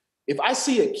 Like if I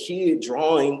see a kid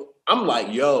drawing, I'm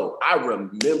like, yo, I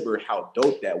remember how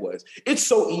dope that was. It's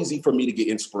so easy for me to get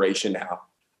inspiration now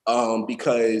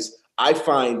because I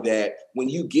find that when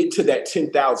you get to that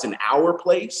 10,000 hour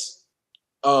place,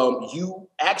 you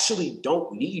actually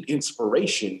don't need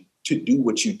inspiration to do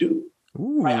what you do.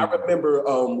 Right? I remember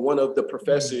one of the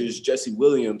professors, Jesse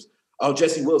Wilson,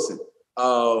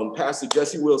 Pastor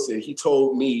Jesse Wilson, he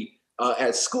told me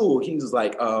at school, he was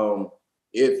like,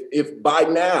 if by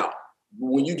now,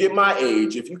 when you get my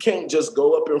age, if you can't just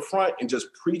go up in front and just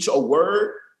preach a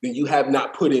word, then you have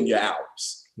not put in your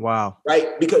hours. Wow.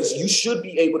 Right? Because you should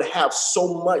be able to have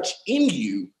so much in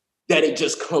you that it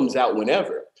just comes out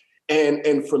whenever.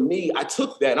 And for me, I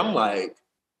took that and I'm like,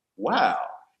 wow.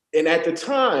 And at the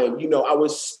time, you know,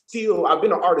 I've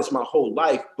been an artist my whole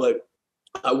life, but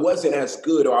I wasn't as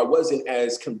good or I wasn't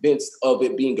as convinced of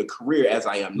it being a career as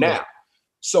I am now.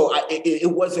 So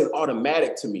it wasn't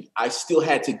automatic to me. I still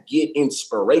had to get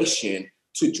inspiration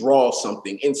to draw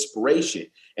something, inspiration.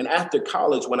 And after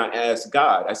college, when I asked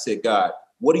God, I said, God,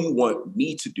 what do you want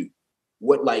me to do?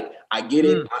 What, like, I get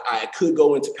it. I could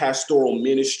go into pastoral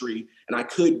ministry and I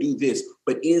could do this,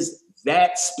 but is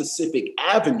that specific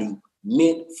avenue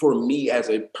meant for me as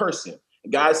a person?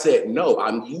 And God said, no,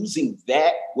 I'm using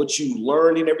that, what you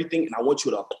learned and everything, and I want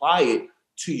you to apply it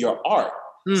to your art.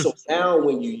 So now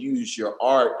when you use your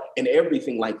art and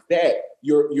everything like that,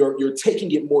 you're taking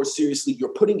it more seriously. You're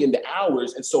putting in the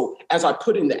hours. And so as I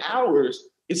put in the hours,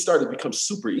 it started to become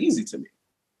super easy to me.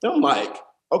 And I'm like,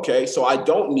 okay, so I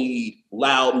don't need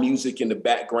loud music in the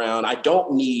background. I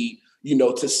don't need, you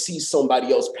know, to see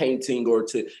somebody else painting or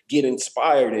to get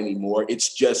inspired anymore.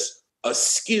 It's just a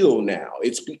skill now.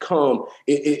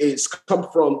 It's come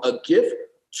from a gift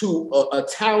to a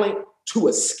talent to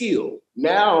a skill.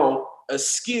 Now, a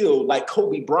skill like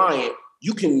Kobe Bryant,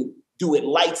 you can do it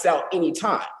lights out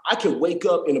anytime. I can wake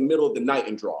up in the middle of the night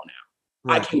and draw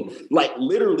now. Right. I can like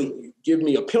literally give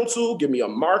me a pencil, give me a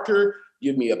marker,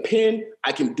 give me a pen.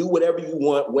 I can do whatever you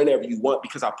want, whenever you want,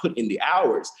 because I put in the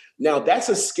hours. Now that's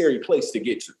a scary place to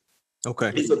get to.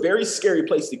 Okay. It's a very scary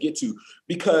place to get to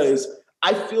because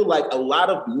I feel like a lot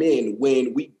of men,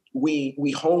 when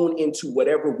we hone into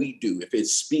whatever we do, if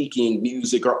it's speaking,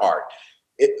 music, or art,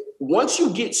 once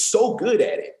you get so good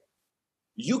at it,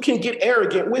 you can get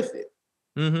arrogant with it.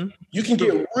 You can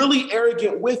get really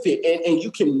arrogant with it and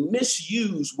you can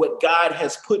misuse what God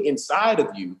has put inside of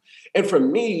you. And for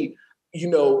me, you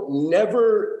know,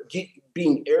 never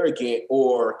being arrogant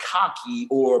or cocky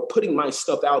or putting my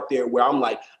stuff out there where I'm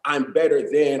like, I'm better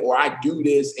than, or I do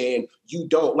this and you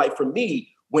don't. Like for me,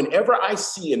 whenever I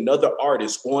see another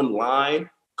artist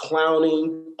online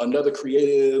clowning another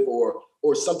creative or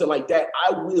something like that,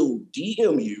 I will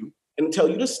DM you and tell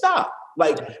you to stop.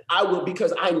 Like I will,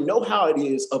 because I know how it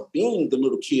is of being the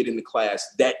little kid in the class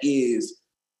that is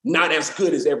not as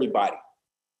good as everybody.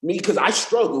 Me, because I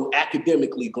struggled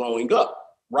academically growing up,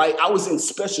 right? I was in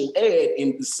special ed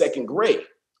in the second grade,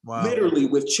 literally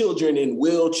with children in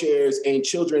wheelchairs and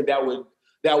children that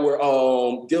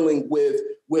were dealing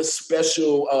with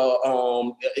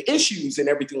special issues and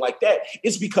everything like that.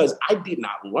 It's because I did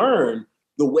not learn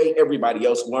the way everybody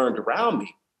else learned around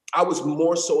me. I was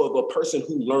more so of a person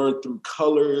who learned through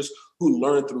colors, who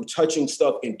learned through touching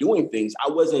stuff and doing things.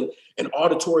 I wasn't an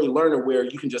auditory learner where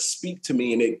you can just speak to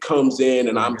me and it comes in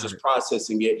and I'm just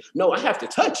processing it. No, I have to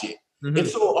touch it. And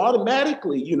so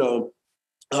automatically, you know,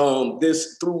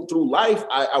 this through life,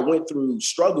 I went through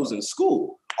struggles in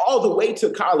school all the way to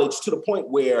college, to the point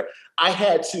where I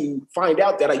had to find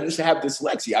out that I used to have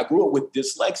dyslexia. I grew up with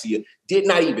dyslexia, did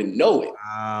not even know it.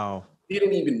 Wow.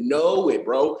 Didn't even know it,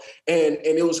 bro. And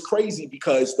it was crazy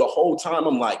because the whole time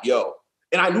I'm like, yo,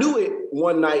 and I knew it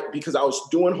one night because I was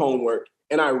doing homework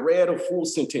and I read a full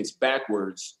sentence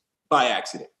backwards by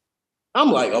accident. I'm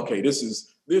like, okay, this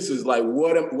is like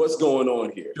what's going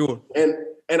on here? Sure.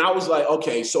 And I was like,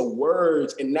 okay, so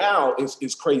words, and now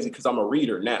it's crazy because I'm a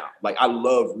reader now. Like I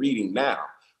love reading now.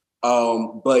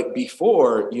 But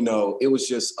before, you know, it was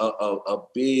just a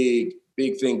big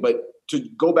thing. But to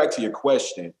go back to your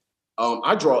question,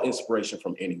 I draw inspiration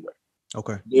from anywhere.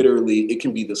 Okay. Literally, it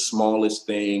can be the smallest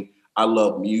thing. I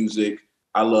love music.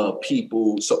 I love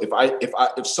people. So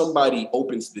if somebody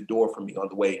opens the door for me on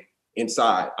the way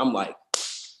inside, I'm like,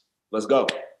 let's go.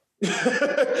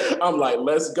 I'm like,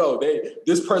 let's go.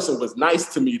 This person was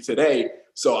nice to me today.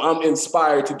 So I'm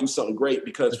inspired to do something great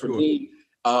because for me,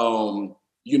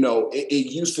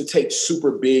 it used to take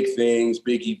super big things,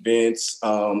 big events,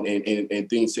 and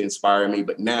things to inspire me.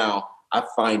 But now I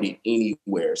find it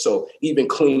anywhere. So even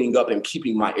cleaning up and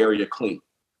keeping my area clean,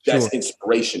 that's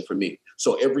inspiration for me.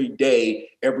 So every day,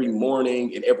 every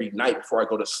morning, and every night before I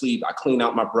go to sleep, I clean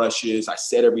out my brushes. I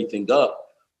set everything up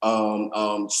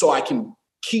so I can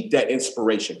keep that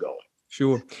inspiration going.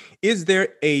 Sure. Is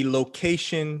there a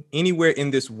location anywhere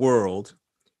in this world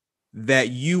that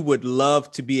you would love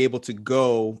to be able to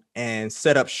go and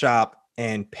set up shop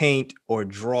and paint or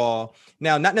draw?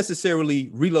 Now, not necessarily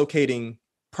relocating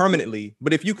permanently,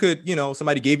 but if you could,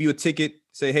 somebody gave you a ticket,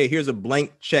 say, hey, here's a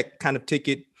blank check kind of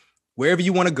ticket, wherever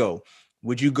you want to go.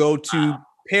 Would you go to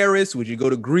Paris? Would you go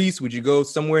to Greece? Would you go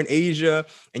somewhere in Asia?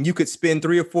 And you could spend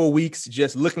 3 or 4 weeks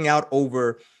just looking out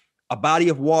over a body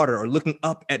of water or looking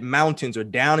up at mountains or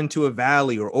down into a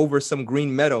valley or over some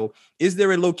green meadow. Is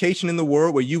there a location in the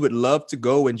world where you would love to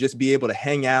go and just be able to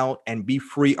hang out and be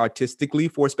free artistically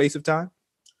for a space of time?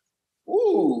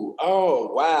 Ooh,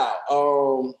 oh,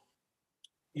 wow.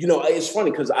 It's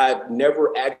funny because I've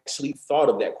never actually thought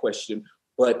of that question,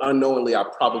 but unknowingly I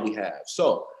probably have.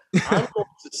 So I'm going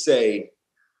to say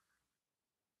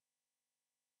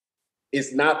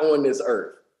it's not on this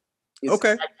earth. It's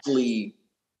actually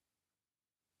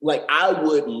like I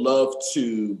would love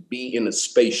to be in a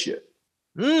spaceship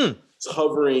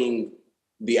hovering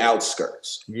the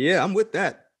outskirts. Yeah, I'm with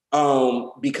that.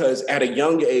 Because at a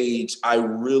young age, I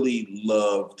really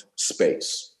loved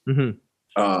space.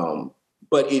 Mm-hmm.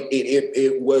 But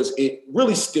it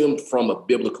really stemmed from a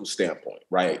biblical standpoint,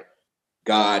 right?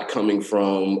 God coming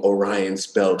from Orion's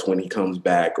belt when he comes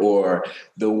back, or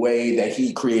the way that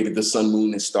he created the sun,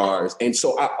 moon, and stars. And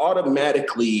so I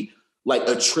automatically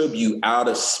attribute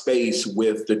outer space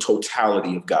with the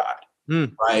totality of God,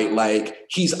 right? Like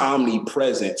he's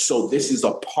omnipresent. So this is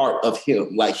a part of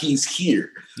him. Like he's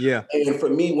here. Yeah. And for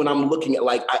me, when I'm looking at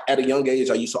at a young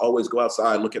age, I used to always go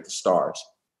outside, look at the stars.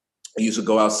 I used to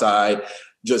go outside,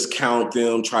 just count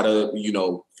them, try to,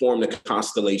 form the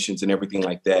constellations and everything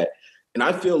like that. And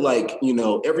I feel like,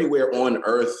 everywhere on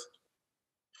earth,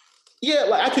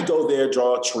 I could go there,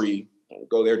 draw a tree,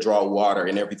 go there, draw water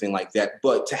and everything like that.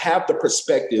 But to have the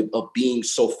perspective of being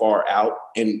so far out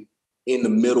and in the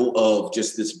middle of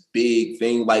just this big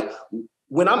thing, like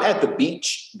when I'm at the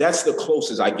beach, that's the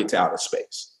closest I get to outer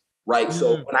space, right? Mm-hmm.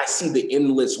 So when I see the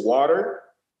endless water,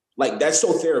 that's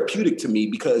so therapeutic to me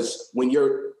because when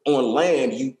you're on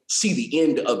land, you see the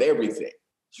end of everything.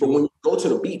 Sure. But when you go to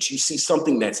the beach, you see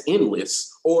something that's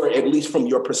endless, or at least from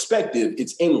your perspective,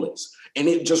 it's endless. And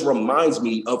it just reminds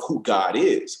me of who God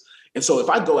is. And so if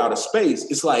I go out of space,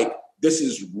 it's like, this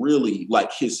is really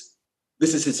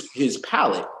his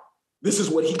palette. This is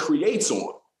what he creates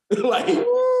on. This is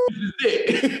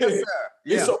it.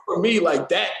 Yeah. And so for me,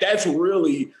 that's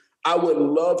really, I would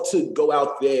love to go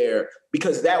out there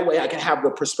because that way I can have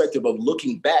the perspective of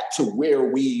looking back to where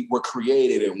we were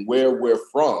created and where we're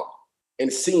from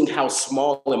and seeing how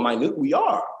small and minute we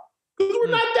are. Because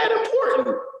we're not that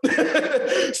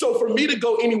important. So for me to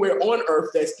go anywhere on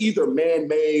earth that's either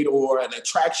man-made or an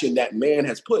attraction that man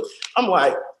has put, I'm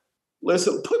like,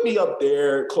 listen, put me up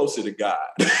there closer to God.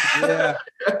 Yeah.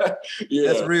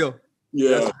 Yeah. That's real.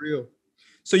 Yeah. That's real.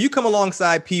 So you come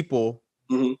alongside people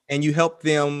and you help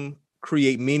them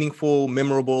create meaningful,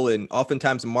 memorable, and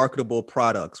oftentimes marketable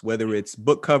products, whether it's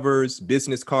book covers,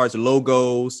 business cards,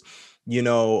 logos,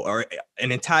 or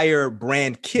an entire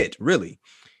brand kit, really.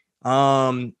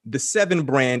 The 7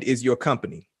 brand is your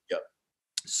company. Yep.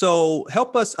 So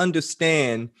help us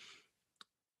understand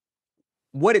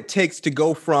what it takes to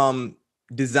go from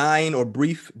design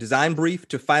brief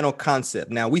to final concept.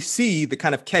 Now we see the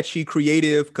kind of catchy,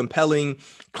 creative, compelling,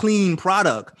 clean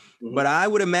product, but I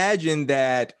would imagine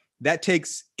that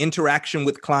takes interaction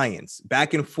with clients,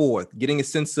 back and forth, getting a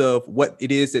sense of what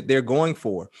it is that they're going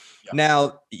for. Yeah.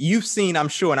 Now you've seen, I'm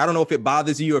sure, and I don't know if it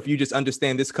bothers you or if you just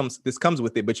understand this comes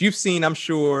with it, but you've seen, I'm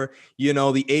sure,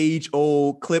 the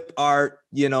age-old clip art,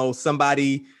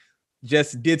 somebody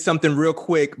just did something real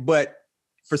quick, but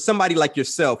for somebody like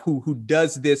yourself who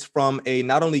does this from a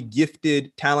not only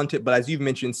gifted, talented, but as you've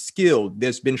mentioned, skilled,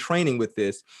 there's been training with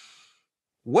this.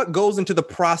 What goes into the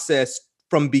process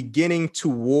from beginning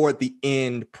toward the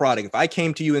end product? If I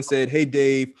came to you and said, hey,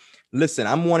 Dave, listen,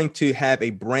 I'm wanting to have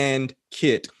a brand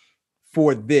kit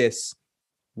for this.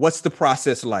 What's the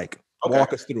process like? Okay.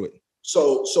 Walk us through it.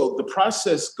 So the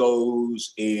process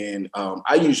goes in,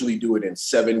 I usually do it in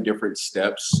 7 different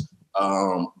steps,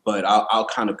 but I'll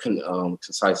kind of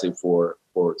concise it for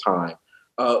time.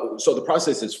 So the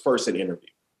process is first an interview,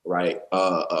 right?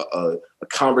 A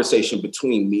conversation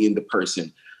between me and the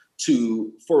person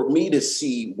for me to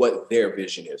see what their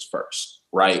vision is first,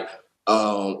 right?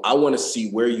 I want to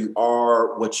see where you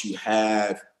are, what you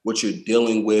have, what you're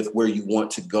dealing with, where you want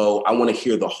to go. I want to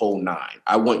hear the whole 9.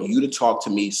 I want you to talk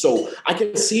to me so I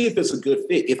can see if it's a good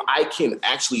fit, if I can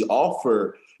actually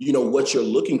offer, what you're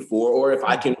looking for, or if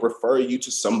I can refer you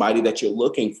to somebody that you're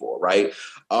looking for, right?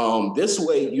 This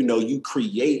way, you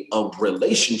create a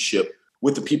relationship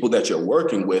with the people that you're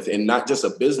working with, and not just a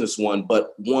business one,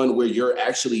 but one where you're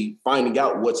actually finding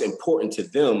out what's important to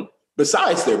them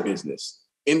besides their business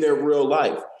in their real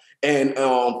life. And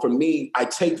for me, I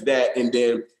take that, and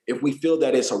then if we feel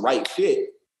that it's a right fit,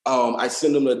 I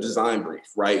send them a design brief,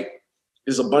 right?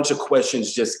 There's a bunch of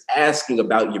questions just asking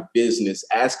about your business,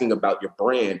 asking about your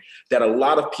brand that a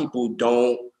lot of people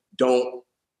don't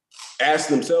ask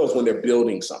themselves when they're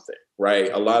building something,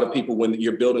 right? A lot of people, when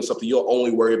you're building something, you'll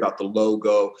only worry about the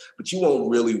logo, but you won't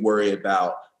really worry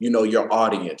about, your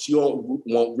audience. You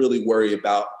won't really worry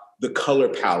about the color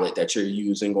palette that you're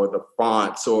using, or the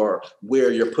fonts, or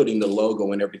where you're putting the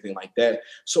logo and everything like that.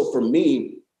 So for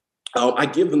me, I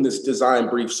give them this design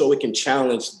brief so it can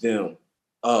challenge them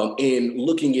in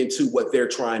looking into what they're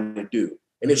trying to do.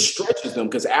 And it stretches them,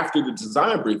 because after the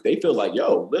design brief, they feel like,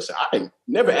 yo, listen, I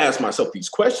never asked myself these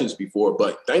questions before,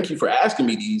 but thank you for asking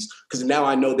me these, because now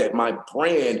I know that my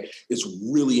brand is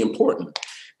really important.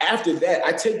 After that,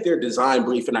 I take their design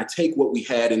brief and I take what we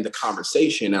had in the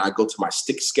conversation, and I go to my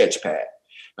stick sketch pad.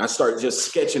 And I start just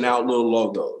sketching out little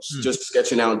logos, just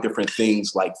sketching out different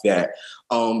things like that,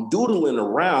 doodling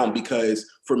around, because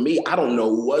for me, I don't know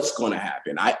what's going to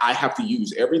happen. I have to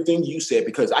use everything you said,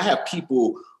 because I have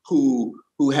people who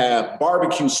have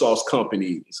barbecue sauce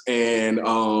companies, and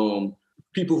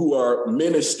people who are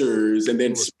ministers, and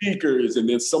then speakers, and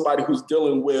then somebody who's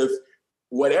dealing with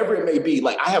whatever it may be.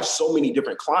 Like, I have so many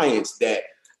different clients that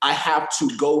I have to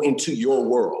go into your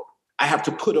world. I have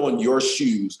to put on your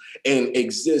shoes and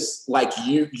exist like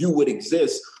you would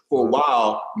exist for a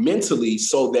while mentally,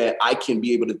 so that I can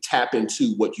be able to tap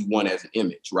into what you want as an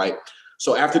image, right?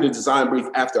 So after the design brief,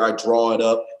 after I draw it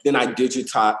up, then I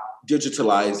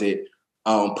digitalize it,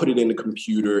 put it in the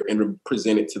computer, and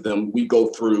present it to them. We go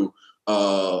through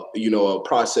a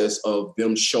process of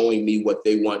them showing me what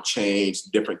they want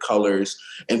changed, different colors.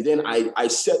 And then I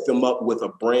set them up with a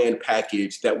brand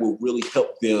package that will really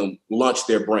help them launch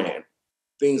their brand.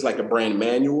 Things like a brand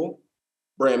manual.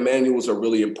 Brand manuals are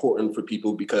really important for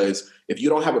people, because if you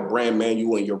don't have a brand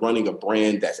manual and you're running a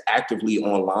brand that's actively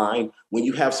online, when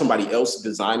you have somebody else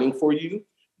designing for you,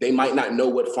 they might not know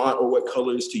what font or what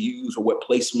colors to use or what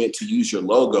placement to use your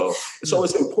logo. So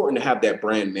it's important to have that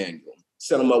brand manual.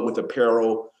 Set them up with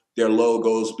apparel, their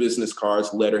logos, business cards,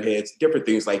 letterheads, different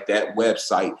things like that,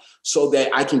 website, so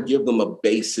that I can give them a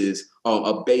base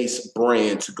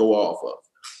brand to go off of.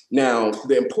 Now,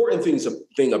 the important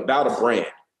thing about a brand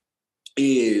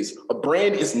is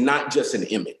not just an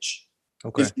image.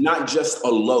 Okay. It's not just a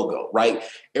logo, right?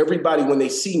 Everybody, when they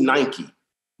see Nike,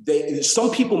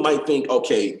 some people might think,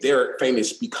 okay, they're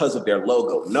famous because of their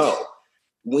logo. No.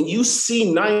 When you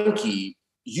see Nike,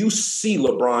 you see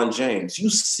LeBron James, you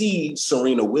see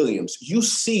Serena Williams, you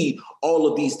see all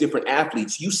of these different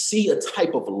athletes, you see a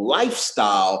type of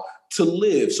lifestyle to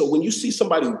live. So when you see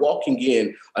somebody walking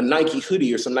in a Nike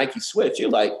hoodie or some Nike sweats, you're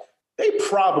like, they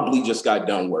probably just got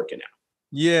done working out.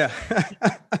 Yeah.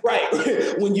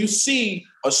 Right. When you see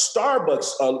a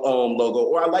Starbucks logo,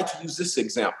 or I like to use this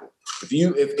example.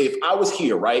 If I was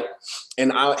here, right,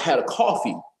 and I had a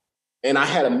coffee and I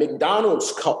had a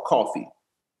McDonald's coffee,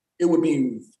 it would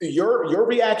be, your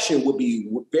reaction would be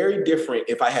very different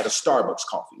if I had a Starbucks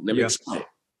coffee. Let me explain,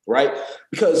 right?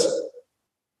 Because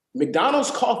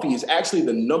McDonald's coffee is actually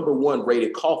the #1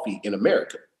 rated coffee in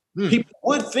America. People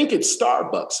would think it's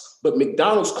Starbucks, but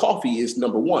McDonald's coffee is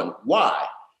 #1. Why?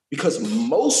 Because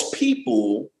most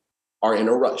people are in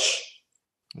a rush.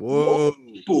 Whoa. Most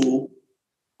people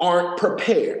aren't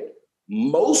prepared.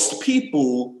 Most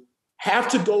people have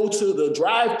to go to the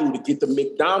drive-thru to get the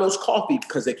McDonald's coffee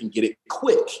because they can get it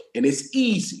quick and it's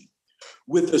easy.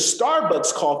 With the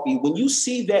Starbucks coffee, when you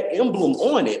see that emblem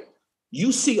on it,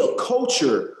 you see a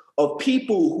culture of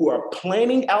people who are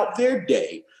planning out their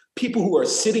day, people who are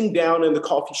sitting down in the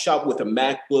coffee shop with a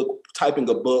MacBook, typing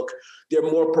a book.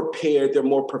 They're more prepared. They're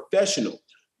more professional.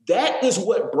 That is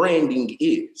what branding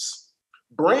is.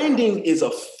 Branding is a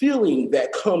feeling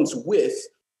that comes with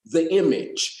the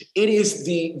image. It is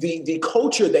the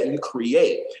culture that you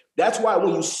create. That's why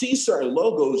when you see certain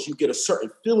logos, you get a certain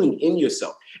feeling in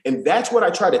yourself. And that's what I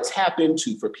try to tap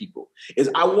into for people, is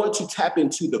I want to tap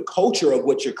into the culture of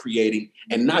what you're creating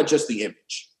and not just the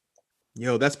image.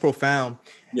 Yo, that's profound.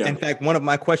 Yeah. In fact, one of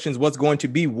my questions was going to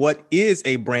be, what is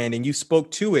a brand? And you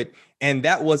spoke to it. And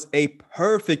that was a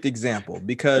perfect example,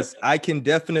 because I can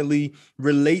definitely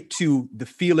relate to the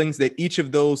feelings that each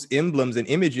of those emblems and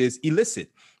images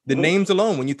elicit. The names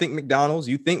alone, when you think McDonald's,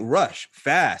 you think rush,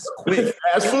 fast, quick,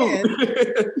 fast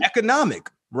food, economic,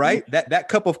 right? That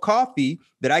cup of coffee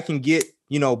that I can get,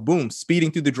 boom,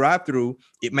 speeding through the drive-through,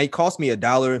 it may cost me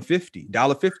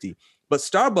 $1.50. But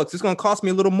Starbucks is going to cost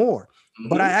me a little more.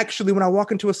 But I actually, when I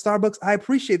walk into a Starbucks, I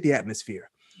appreciate the atmosphere.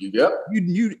 Yep.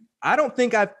 I don't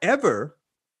think I've ever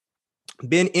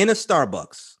been in a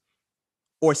Starbucks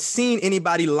or seen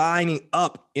anybody lining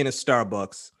up in a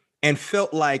Starbucks and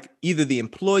felt like either the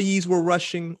employees were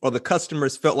rushing or the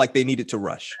customers felt like they needed to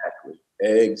rush.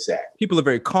 Exactly. People are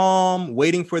very calm,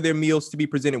 waiting for their meals to be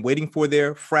presented, waiting for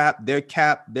their frap, their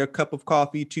cap, their cup of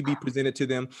coffee to be presented to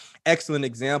them. Excellent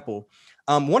example.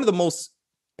 One of the most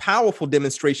powerful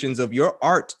demonstrations of your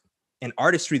art and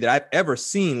artistry that I've ever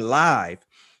seen live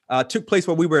took place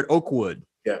while we were at Oakwood.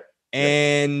 Yeah.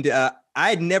 And I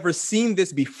had never seen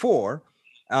this before.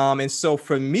 And so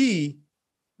for me,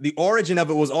 the origin of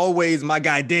it was always my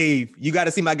guy, Dave. You got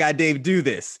to see my guy, Dave, do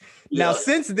this. Yeah. Now,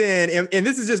 since then, and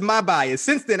this is just my bias,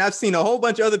 since then, I've seen a whole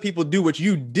bunch of other people do what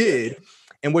you did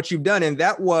and what you've done. And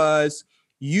that was,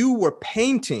 you were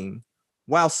painting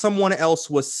while someone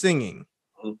else was singing.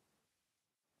 Mm-hmm.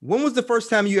 When was the first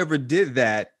time you ever did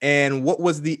that? And what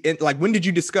was when did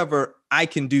you discover I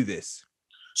can do this?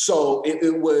 So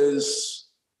it was,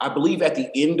 I believe, at the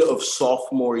end of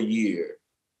sophomore year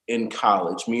in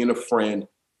college. Me and a friend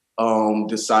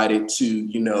decided to,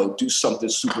 do something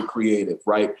super creative,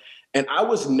 right? And I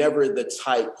was never the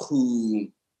type who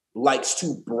likes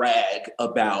to brag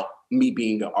about me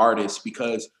being an artist,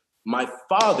 because my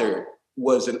father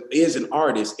is an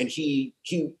artist, and he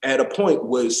at a point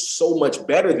was so much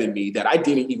better than me that I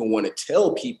didn't even want to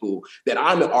tell people that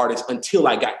I'm an artist until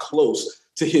I got close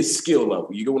to his skill level.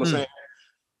 You get what I'm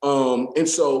saying? And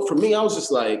so for me, I was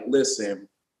just like, listen,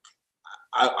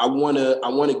 I want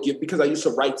to give, because I used to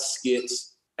write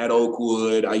skits at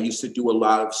Oakwood. I used to do a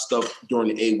lot of stuff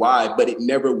during the AY, but it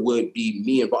never would be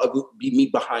me involved. It would be me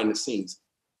behind the scenes.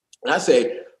 And I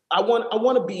say, I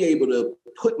want to be able to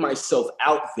put myself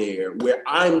out there where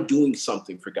I'm doing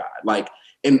something for God.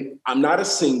 And I'm not a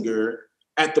singer.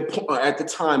 At the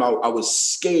time, I was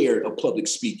scared of public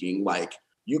speaking. Like,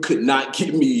 you could not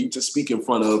get me to speak in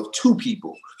front of two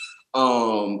people.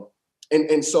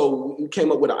 And so we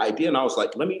came up with an idea, and I was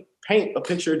like, let me paint a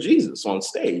picture of Jesus on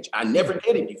stage. I never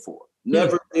did it before,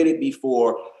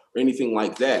 or anything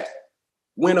like that.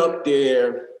 Went up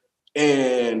there,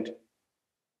 and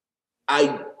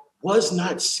I was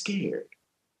not scared.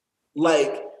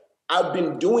 Like, I've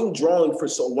been doing drawing for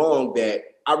so long that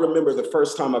I remember the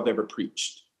first time I've ever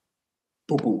preached.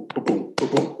 Boom, boom, boom, boom, boom,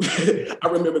 boom. I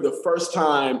remember the first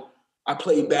time I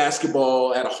played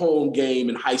basketball at a home game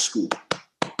in high school.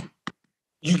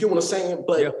 You get what I'm saying?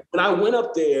 But when I went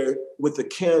up there with a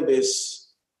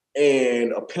canvas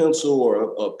and a pencil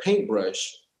or a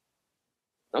paintbrush,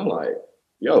 I'm like,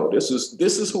 yo, this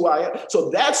is who I am. So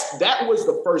that was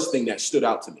the first thing that stood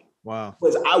out to me. Wow.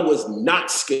 Was I was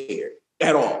not scared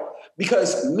at all.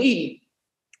 Because me,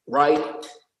 right,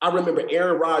 I remember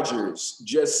Aaron Rodgers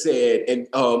just said, and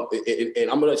I'm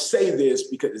going to say this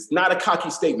because it's not a cocky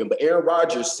statement, but Aaron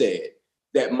Rodgers said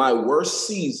that my worst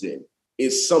season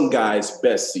is some guy's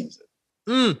best season.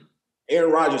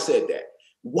 Aaron Rodgers said that.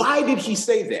 Why did he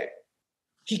say that?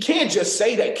 He can't just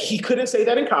say that. He couldn't say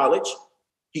that in college.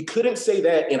 He couldn't say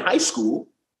that in high school.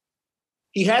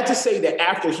 He had to say that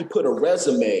after he put a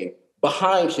resume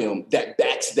behind him that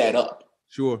backs that up.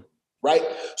 Sure. Right?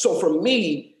 So for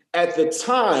me, at the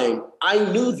time, I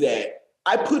knew that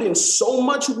I put in so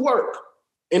much work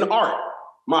in art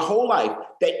my whole life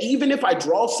that even if I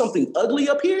draw something ugly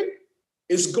up here,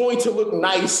 it's going to look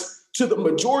nice to the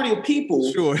majority of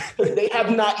people. Sure. They have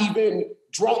not even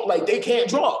drawn, like they can't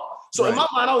draw. So in my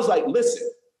mind, I was like, listen,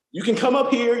 you can come up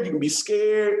here, you can be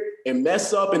scared and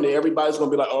mess up, and then everybody's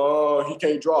going to be like, oh, he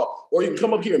can't draw. Or you can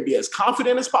come up here and be as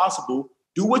confident as possible,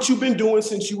 do what you've been doing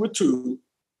since you were 2,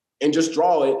 and just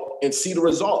draw it and see the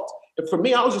results. And for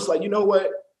me, I was just like, you know what?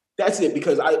 That's it.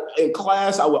 Because in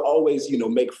class, I would always,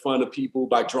 make fun of people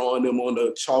by drawing them on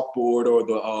the chalkboard or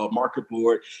the marker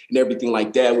board and everything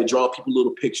like that. I would draw people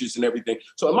little pictures and everything.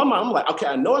 So in my mind, I'm like, okay,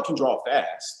 I know I can draw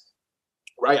fast,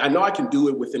 right? I know I can do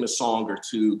it within a song or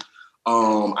two.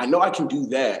 I know I can do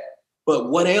that, but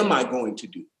what am I going to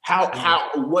do?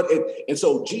 And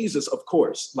so Jesus, of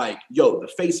course, like,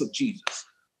 the face of Jesus.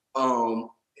 And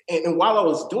while I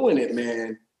was doing it,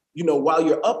 man, while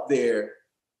you're up there,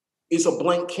 it's a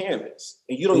blank canvas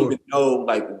and you don't even know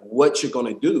like what you're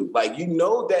going to do. Like,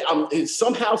 that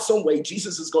somehow, some way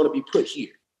Jesus is going to be put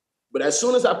here. But as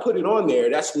soon as I put it on there,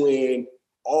 that's when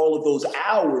all of those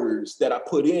hours that I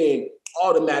put in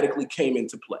automatically came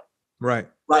into play. Right.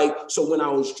 Like, so when I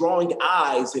was drawing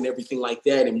eyes and everything like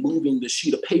that and moving the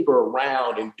sheet of paper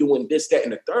around and doing this, that,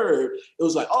 and the third, it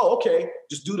was like, oh, okay,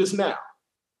 just do this now.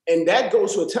 And that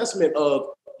goes to a testament of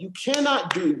you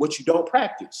cannot do what you don't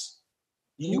practice.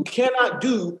 You cannot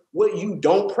do what you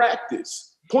don't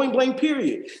practice. Point blank,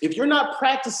 period. If you're not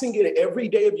practicing it every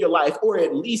day of your life, or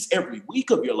at least every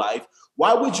week of your life,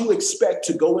 why would you expect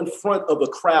to go in front of a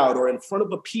crowd or in front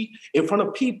of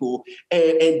people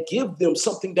and give them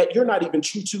something that you're not even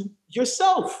true to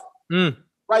yourself?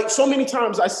 Right? So many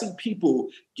times I see people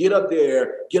get up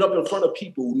in front of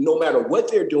people, no matter what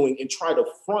they're doing, and try to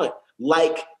front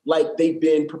like they've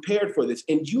been prepared for this.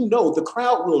 And the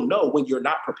crowd will know when you're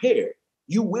not prepared.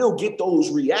 You will get those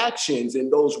reactions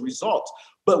and those results.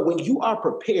 But when you are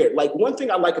prepared, like, one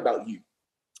thing I like about you,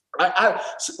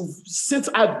 since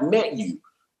I've met you,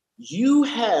 you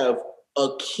have a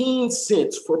keen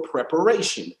sense for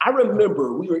preparation. I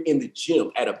remember we were in the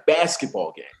gym at a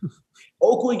basketball game,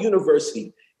 Oakwood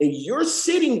University, and you're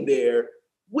sitting there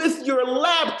with your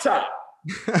laptop.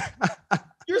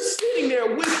 You're sitting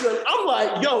there with them. I'm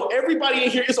like, everybody in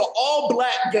here, it's an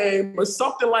all-black game or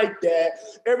something like that.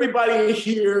 Everybody in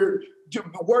here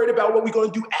worried about what we're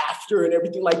going to do after and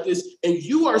everything like this. And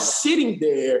you are sitting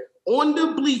there on the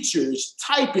bleachers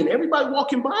typing. Everybody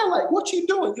walking by like, what you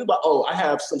doing? You're like, oh, I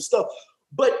have some stuff.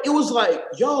 But it was like,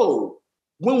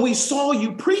 when we saw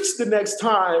you preach the next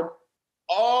time,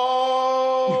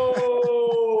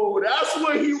 that's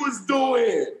what he was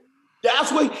doing.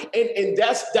 That's what, and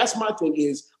that's my thing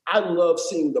is, I love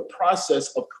seeing the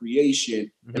process of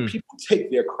creation and people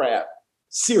take their craft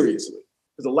seriously.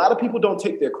 Because a lot of people don't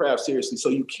take their craft seriously. So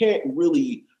you can't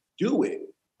really do it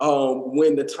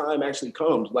when the time actually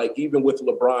comes. Like, even with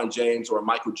LeBron James or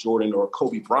Michael Jordan or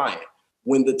Kobe Bryant,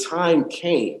 when the time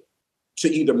came to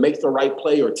either make the right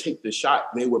play or take the shot,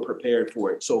 they were prepared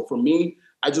for it. So for me,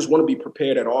 I just want to be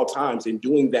prepared at all times. And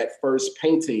doing that first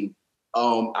painting,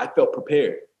 I felt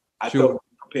prepared. I felt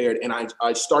prepared, and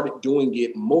I started doing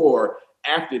it more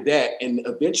after that. And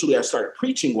eventually I started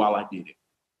preaching while I did it.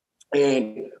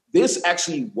 And this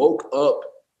actually woke up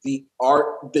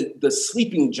the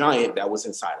sleeping giant that was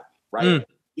inside of me, right?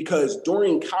 Because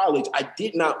during college, I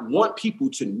did not want people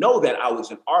to know that I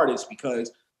was an artist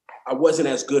because I wasn't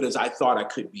as good as I thought I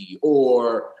could be,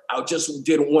 or I just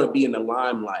didn't want to be in the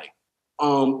limelight.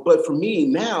 But for me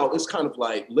now, it's kind of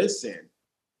like, listen,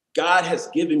 God has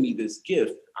given me this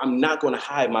gift. I'm not going to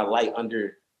hide my light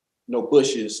under no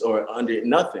bushes or under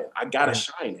nothing. I got to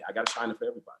shine it. I got to shine it for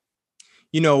everybody.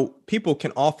 People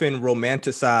can often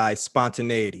romanticize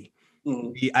spontaneity.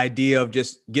 The idea of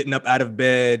just getting up out of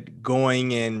bed,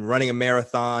 going and running a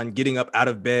marathon, getting up out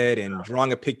of bed and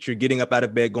drawing a picture, getting up out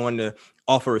of bed, going to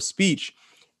offer a speech.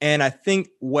 And I think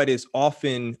what is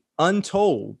often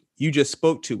untold, you just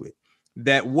spoke to it,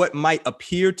 that what might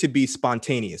appear to be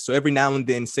spontaneous. So every now and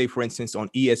then, say, for instance, on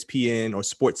ESPN or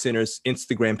SportsCenter's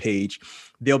Instagram page,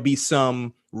 there'll be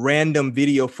some random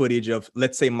video footage of,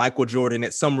 let's say, Michael Jordan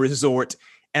at some resort.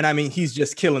 And I mean, he's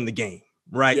just killing the game,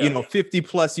 right?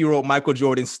 50-plus-year-old Michael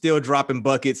Jordan still dropping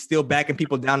buckets, still backing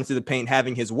people down into the paint,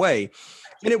 having his way.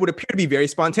 And it would appear to be very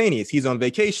spontaneous. He's on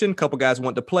vacation. A couple guys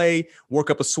want to play, work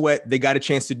up a sweat. They got a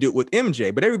chance to do it with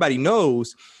MJ. But everybody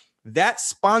knows that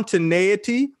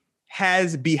spontaneity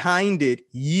has behind it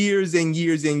years and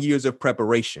years and years of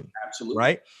preparation. Absolutely.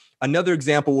 Right? Another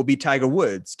example will be Tiger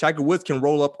Woods. Tiger Woods can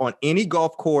roll up on any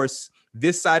golf course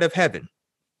this side of heaven,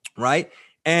 right?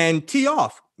 And tee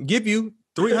off, give you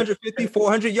 350,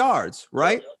 400 yards,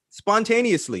 right?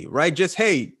 Spontaneously, right? Just,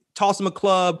 hey, toss him a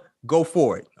club, go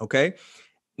for it, okay?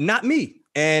 Not me.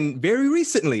 And very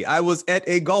recently, I was at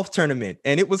a golf tournament,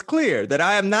 and it was clear that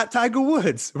I am not Tiger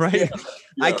Woods, right?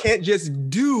 I can't just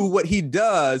do what he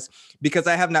does because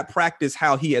I have not practiced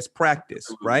how he has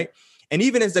practiced, right? And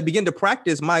even as I begin to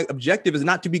practice, my objective is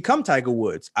not to become Tiger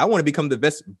Woods. I want to become the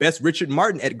best Richard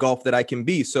Martin at golf that I can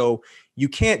be. So you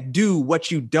can't do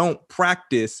what you don't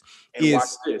practice. And watch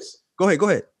this. Go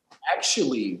ahead.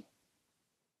 Actually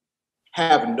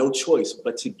have no choice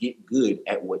but to get good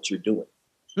at what you're doing.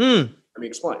 Let me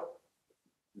explain.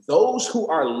 Those who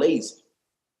are lazy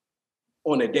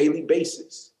on a daily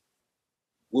basis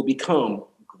will become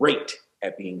great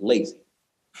at being lazy.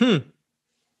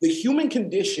 The human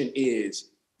condition is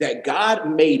that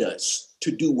God made us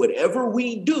to do whatever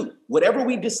we do, whatever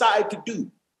we decide to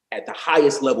do at the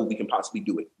highest level we can possibly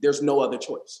do it. There's no other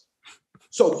choice.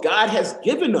 So God has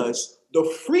given us the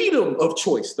freedom of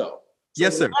choice, though. So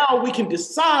yes, sir. Now we can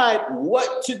decide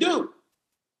what to do.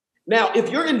 Now, if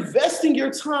you're investing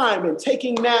your time and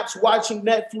taking naps, watching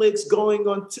Netflix, going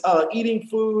on, eating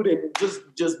food, and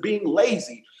just being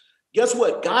lazy, guess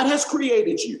what? God has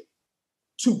created you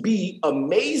to be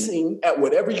amazing at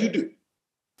whatever you do.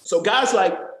 So God's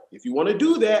like, if you want to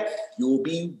do that, you'll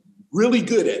be really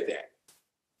good at that.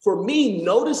 For me,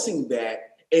 noticing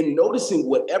that and noticing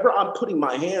whatever I'm putting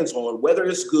my hands on, whether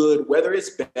it's good, whether it's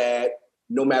bad,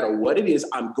 no matter what it is,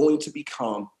 I'm going to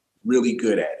become really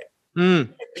good at it.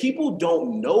 If people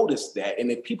don't notice that,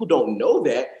 and if people don't know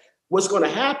that, what's going to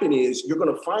happen is you're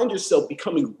going to find yourself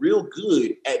becoming real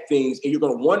good at things, and you're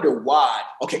going to wonder why.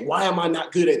 Okay, why am I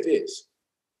not good at this?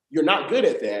 You're not good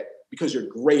at that because you're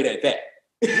great at that.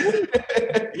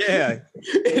 Yeah.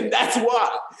 And that's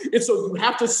why. And so you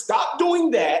have to stop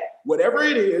doing that, whatever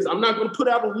it is. I'm not going to put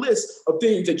out a list of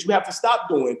things that you have to stop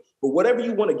doing, but whatever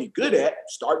you want to get good at,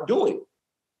 start doing.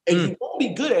 And you won't be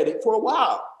good at it for a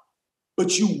while,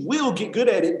 but you will get good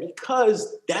at it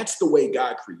because that's the way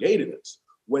God created us.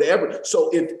 Whatever. So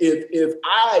if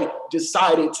I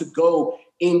decided to go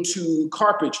into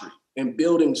carpentry and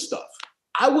building stuff,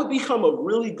 I would become a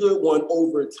really good one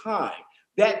over time.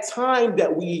 That time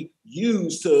that we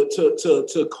use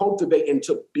to cultivate and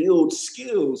to build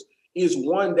skills is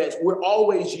one that we're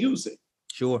always using.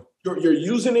 Sure. You're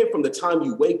using it from the time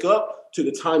you wake up to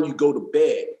the time you go to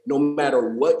bed, no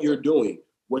matter what you're doing,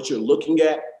 what you're looking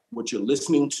at, what you're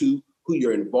listening to, who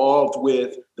you're involved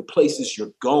with, the places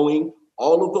you're going,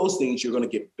 all of those things you're going to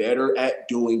get better at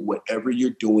doing whatever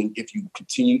you're doing if you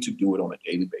continue to do it on a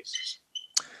daily basis.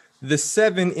 The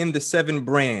 7 in the 7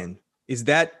 brand, is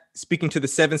that speaking to the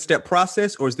 7-step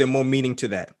process, or is there more meaning to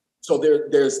that? So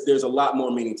there's a lot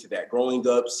more meaning to that. Growing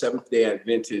up, Seventh-day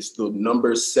Adventist, the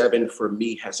number 7 for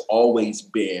me has always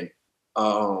been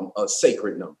a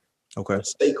sacred number. Okay. A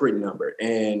sacred number.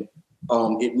 And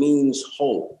it means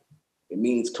whole. It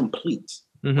means complete,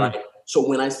 right? So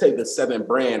when I say the 7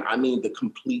 brand, I mean the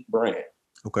complete brand.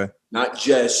 Okay. Not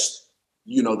just,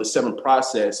 the 7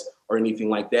 process or anything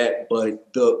like that, but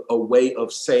a way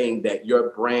of saying that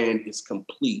your brand is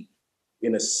complete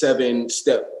in a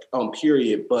 7-step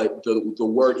period. But the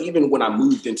word, even when I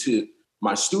moved into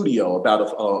my studio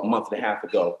about a month and a half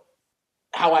ago,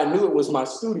 how I knew it was my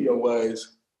studio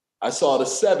was I saw the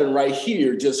 7 right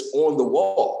here just on the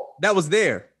wall. That was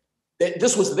there.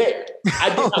 This was there. I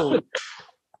did not.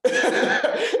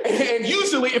 And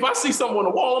usually if I see something on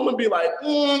the wall, I'm going to be like,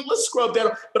 let's scrub that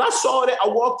up. But I saw that. I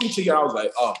walked into here. I was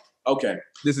like, oh, okay.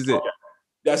 This is it. Okay.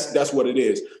 That's what it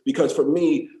is. Because for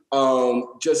me,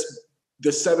 just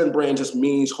the 7 brand just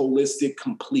means holistic,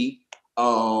 complete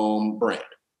brand.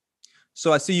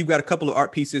 So I see you've got a couple of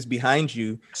art pieces behind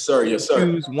you. Sir, yes, sir.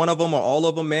 Choose one of them or all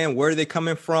of them, man. Where are they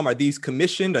coming from? Are these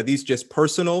commissioned? Are these just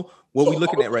personal? What are we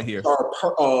looking at right here?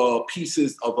 Are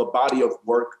pieces of a body of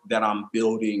work that I'm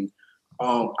building.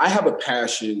 I have a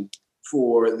passion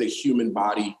for the human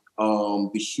body,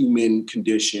 the human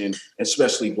condition,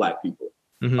 especially Black people.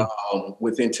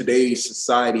 Within today's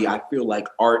society, I feel like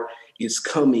art is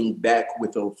coming back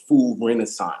with a full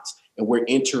renaissance, and we're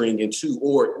entering into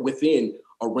or within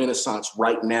a renaissance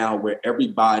right now where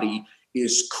everybody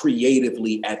is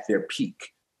creatively at their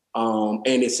peak. And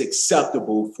it's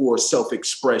acceptable for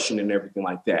self-expression and everything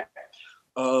like that.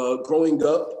 Growing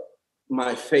up,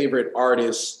 my favorite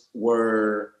artists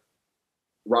were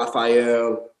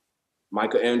Raphael,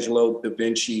 Michelangelo, Da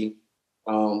Vinci,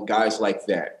 guys like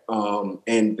that.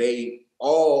 And they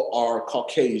all are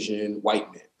Caucasian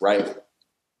white men, right?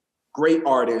 Great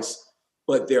artists,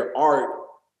 but their art,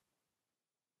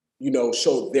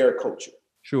 showed their culture.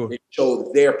 Sure. It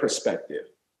showed their perspective.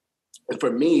 And for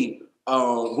me,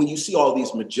 when you see all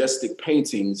these majestic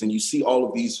paintings and you see all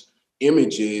of these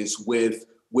images with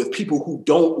people who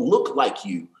don't look like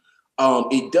you,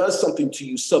 it does something to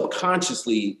you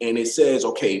subconsciously. And it says,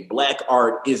 okay, Black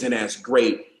art isn't as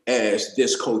great as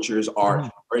this culture's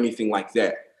art or anything like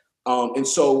that. And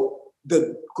so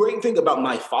the great thing about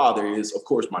my father is, of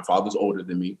course, my father's older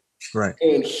than me. Right.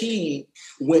 And he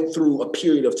went through a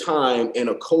period of time in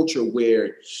a culture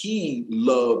where he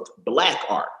loved Black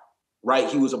art, right?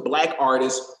 He was a Black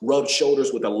artist, rubbed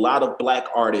shoulders with a lot of Black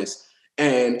artists.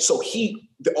 And so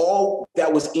all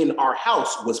that was in our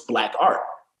house was Black art,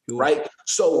 right?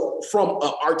 So from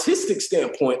an artistic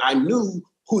standpoint, I knew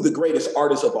who the greatest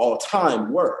artists of all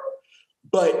time were.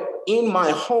 But in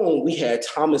my home, we had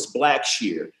Thomas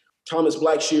Blackshear. Thomas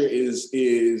Blackshear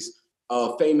is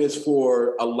famous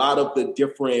for a lot of the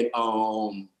different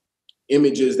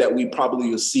images that we probably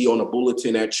will see on a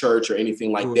bulletin at church or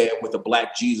anything like that with a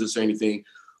Black Jesus or anything,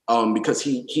 because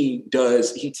he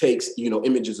takes,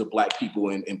 images of Black people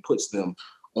and puts them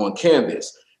on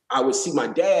canvas. I would see my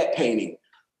dad painting.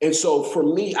 And so for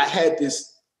me, I had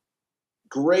this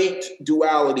great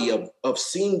duality of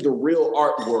seeing the real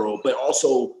art world, but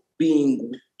also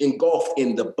being engulfed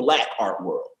in the Black art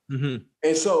world. Mm-hmm.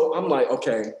 And so I'm like,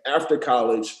 okay, after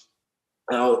college,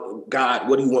 God,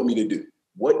 what do you want me to do?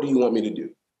 What do you want me to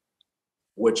do?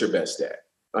 What's your best at?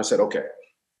 I said, okay,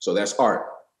 so that's art.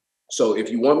 So if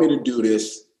you want me to do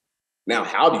this, now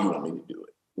how do you want me to do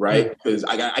it? Right? Because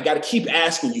I got to keep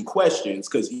asking you questions,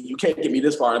 because you can't get me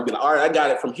this far and be like, all right, I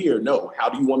got it from here. No, how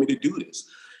do you want me to do this?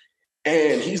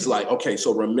 And he's like, okay,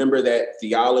 so remember that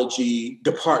theology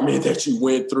department that you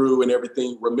went through and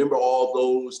everything. Remember all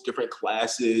those different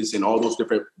classes and all those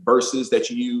different verses that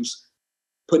you use?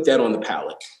 Put that on the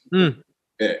palette. Yeah.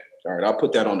 All right, I'll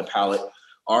put that on the palette.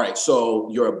 All right, so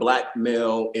you're a Black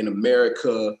male in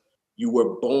America. You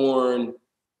were born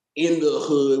in the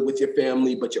hood with your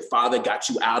family, but your father got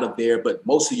you out of there. But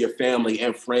most of your family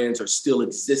and friends are still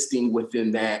existing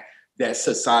within that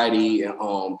society.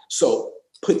 So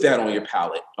put that on your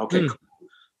palette. Okay.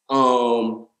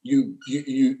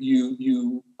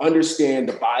 You understand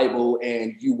the Bible,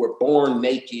 and you were born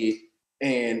naked,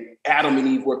 and Adam and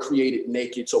Eve were created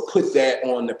naked. So put that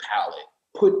on the palette.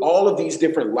 Put all of these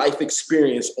different life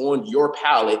experience on your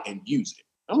palette and use it.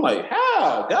 I'm like,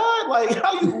 how, God? Like,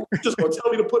 how you just gonna tell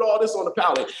me to put all this on the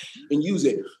palette and use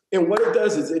it? And what it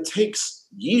does is it takes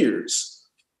years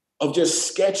of just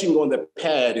sketching on the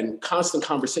pad and constant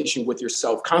conversation with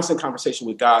yourself, constant conversation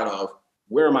with God of,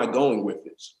 where am I going with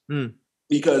this?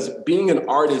 Because being an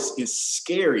artist is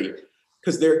scary,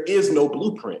 because there is no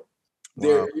blueprint. Wow.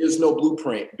 There is no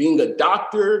blueprint. Being a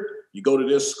doctor, you go to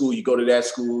this school, you go to that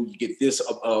school, you get this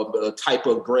type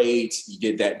of grades, you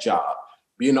get that job.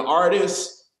 Being an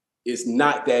artist is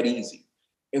not that easy.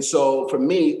 And so for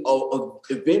me,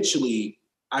 eventually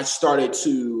I started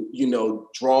to,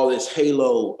 draw this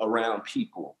halo around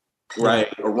people,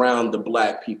 right? Around the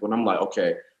Black people. And I'm like,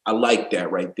 okay, I like that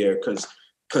right there, because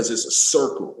it's a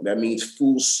circle. That means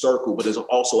full circle, but there's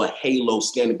also a halo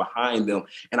standing behind them.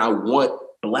 And I want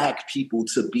Black people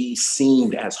to be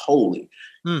seen as holy.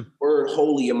 Word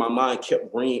holy in my mind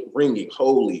kept ringing,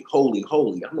 holy, holy,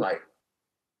 holy. I'm like,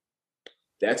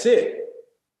 that's it.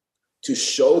 To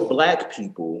show Black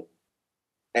people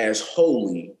as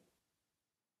holy,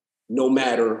 no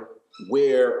matter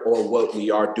where or what we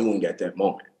are doing at that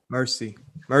moment. Mercy.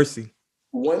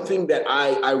 One thing that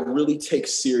I really take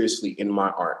seriously in my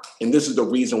art, and this is the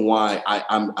reason why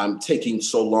I'm taking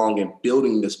so long in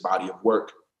building this body of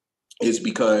work, is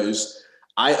because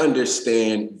I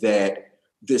understand that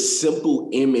the simple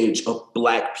image of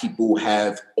Black people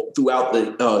have, throughout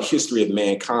the history of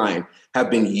mankind,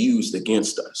 have been used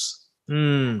against us.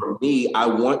 For me, I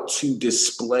want to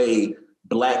display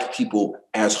Black people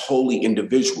as holy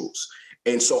individuals.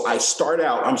 And so I'm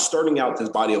starting out this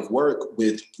body of work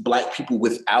with Black people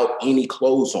without any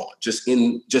clothes on, just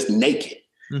naked.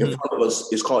 In front of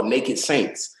us. It's called Naked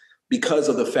Saints, because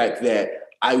of the fact that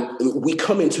we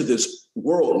come into this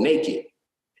world naked.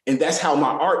 And that's how my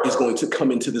art is going to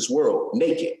come into this world,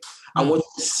 naked. I want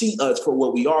you to see us for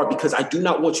what we are, because I do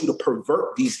not want you to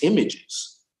pervert these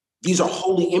images. These are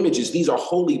holy images. These are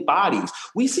holy bodies.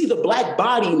 We see the Black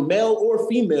body, male or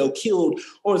female, killed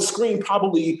on screen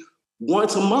probably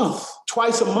once a month,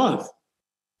 twice a month.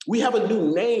 We have a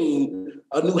new name,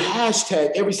 a new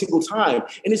hashtag every single time.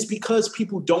 And it's because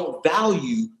people don't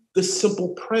value the simple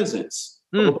presence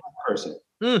of a Black person.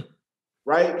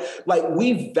 Right? Like,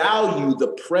 we value the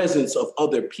presence of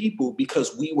other people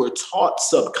because we were taught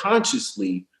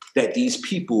subconsciously that these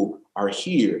people are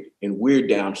here and we're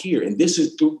down here. And this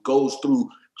goes through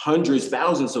hundreds,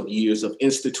 thousands of years of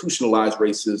institutionalized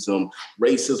racism,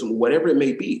 whatever it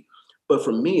may be. But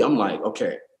for me, I'm like,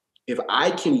 okay, if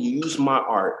I can use my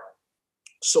art,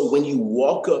 so when you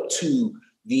walk up to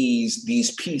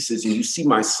these pieces and you see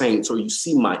my saints or you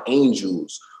see my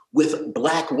angels with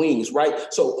Black wings,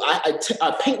 right? So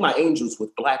I paint my angels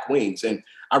with Black wings. And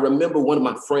I remember one of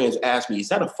my friends asked me, is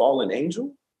that a fallen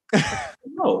angel?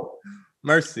 No.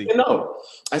 Mercy. No.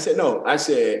 I said, no. I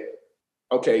said,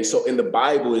 okay, so in the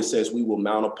Bible, it says we will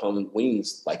mount upon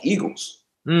wings like eagles.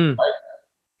 Right?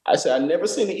 I said, I've never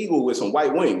seen an eagle with some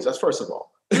white wings. That's first of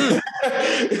all.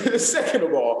 Second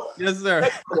of all, yes, sir.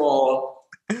 Second of all,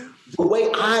 the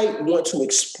way I want to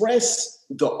express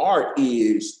the art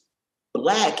is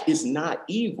Black is not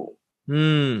evil.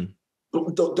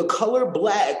 The color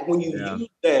Black, when you use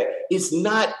that, it's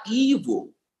not evil.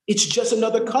 It's just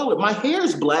another color. My hair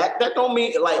is black. That don't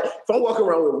mean, like, if I'm walking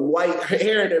around with white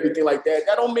hair and everything like that,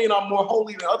 that don't mean I'm more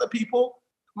holy than other people.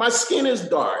 My skin is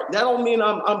dark. That don't mean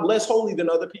I'm less holy than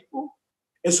other people.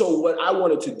 And so what I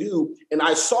wanted to do, and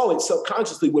I saw it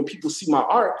subconsciously, when people see my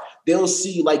art, they'll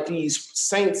see like these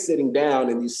saints sitting down,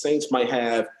 and these saints might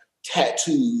have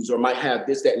tattoos or might have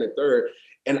this, that, and the third.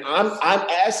 And I'm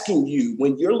asking you,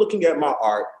 when you're looking at my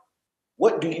art,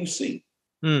 what do you see?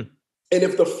 And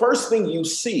if the first thing you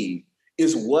see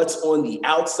is what's on the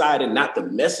outside and not the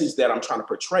message that I'm trying to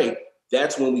portray,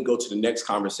 that's when we go to the next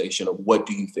conversation of what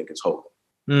do you think is holy?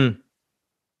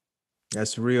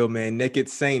 That's real, man. Naked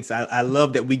Saints. I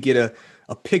love that we get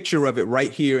a picture of it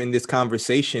right here in this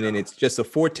conversation, and it's just a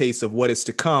foretaste of what is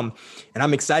to come. And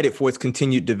I'm excited for its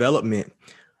continued development.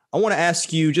 I want to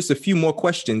ask you just a few more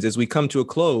questions as we come to a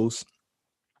close.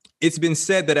 It's been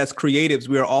said that as creatives,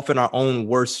 we are often our own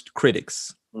worst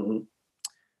critics.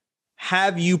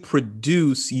 Have you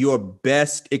produced your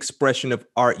best expression of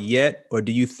art yet, or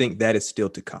do you think that is still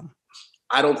to come?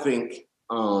 I don't think,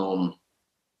 no,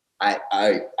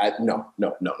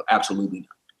 absolutely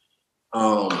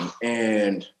not.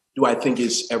 And do I think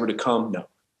it's ever to come? No.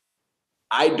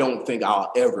 I don't think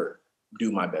I'll ever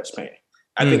do my best painting.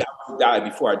 I think I'll die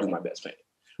before I do my best painting.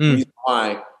 The reason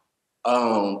why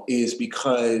is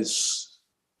because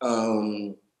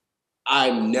I'm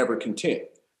never content.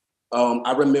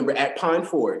 I remember at Pine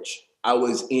Forge, I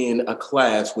was in a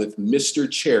class with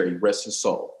Mr. Cherry, rest his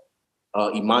soul,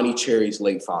 Imani Cherry's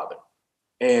late father.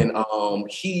 And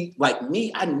he, like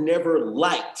me, I never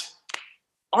liked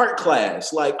art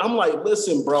class. Like, I'm like,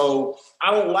 listen, bro,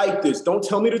 I don't like this. Don't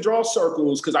tell me to draw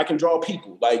circles because I can draw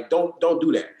people. Like, don't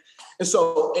do that. And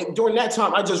so during that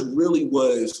time, I just really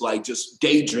was like just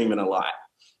daydreaming a lot.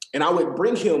 And I would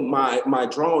bring him my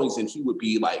drawings, and he would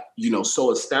be like,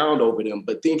 so astounded over them.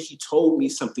 But then he told me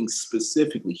something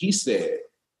specifically. He said,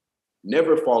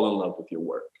 never fall in love with your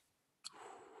work.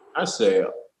 I said,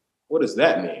 what does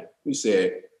that mean? He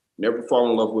said, never fall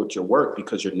in love with your work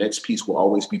because your next piece will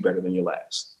always be better than your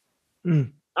last.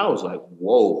 I was like,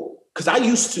 whoa. Because I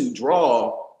used to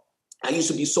draw. I used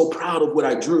to be so proud of what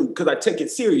I drew because I take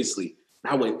it seriously.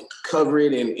 I would cover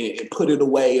it and put it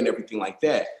away and everything like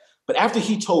that. But after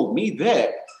he told me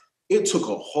that, it took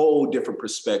a whole different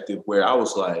perspective where I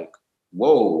was like,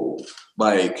 whoa,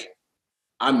 like,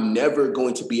 I'm never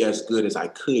going to be as good as I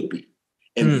could be.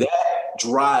 And that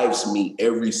drives me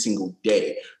every single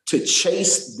day to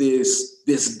chase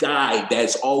this guy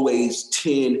that's always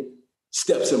 10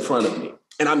 steps in front of me.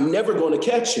 And I'm never going to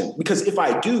catch him, because if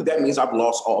I do, that means I've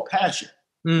lost all passion,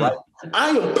 right? I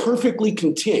am perfectly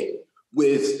content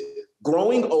with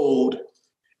growing old,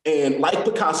 and like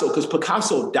Picasso, because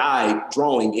Picasso died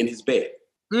drawing in his bed.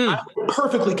 I'm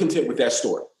perfectly content with that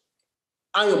story.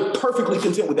 I am perfectly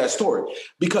content with that story,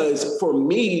 because for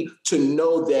me to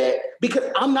know that, because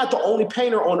I'm not the only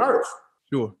painter on earth.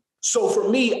 Sure. So for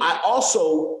me, I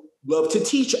also love to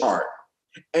teach art,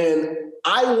 and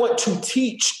I want to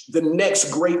teach the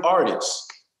next great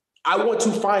artist. I want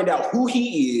to find out who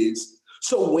he is.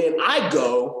 So when I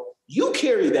go, you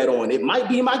carry that on. It might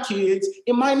be my kids,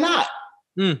 it might not.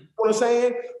 You know what I'm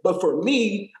saying? But for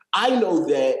me, I know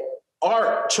that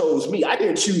art chose me. I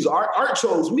didn't choose art. Art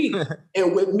chose me.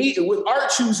 And with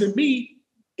art choosing me,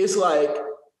 it's like,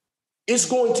 it's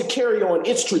going to carry on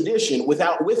its tradition with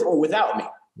or without me.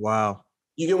 Wow.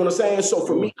 You get what I'm saying? So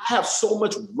for me, I have so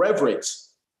much reverence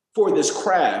for this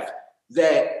craft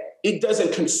that it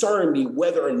doesn't concern me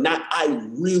whether or not I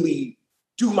really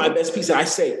do my best piece. And I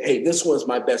say, hey, this one's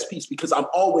my best piece, because I'm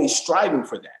always striving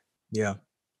for that. Yeah.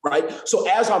 Right. So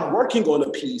as I'm working on a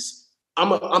piece,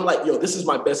 I'm like, yo, this is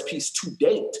my best piece to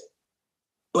date.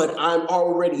 But I'm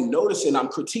already noticing, I'm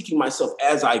critiquing myself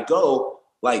as I go,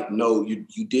 like, no,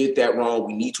 you did that wrong.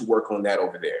 We need to work on that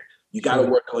over there. You got to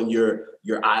work on your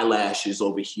eyelashes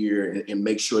over here and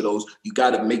make sure you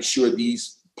got to make sure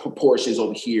these proportions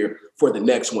over here for the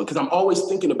next one. Because I'm always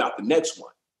thinking about the next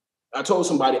one. I told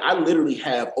somebody, I literally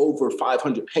have over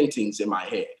 500 paintings in my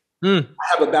head. I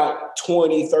have about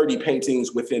 20, 30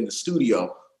 paintings within the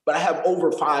studio, but I have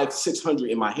over 500-600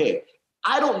 in my head.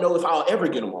 I don't know if I'll ever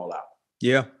get them all out.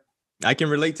 Yeah, I can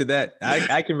relate to that.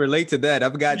 I can relate to that.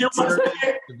 I've got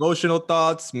devotional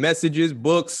thoughts, messages,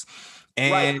 books,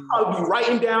 and I'll be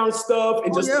writing down stuff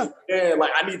and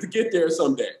like, I need to get there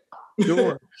someday.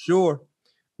 Sure.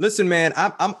 Listen, man,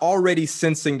 I'm already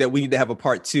sensing that we need to have a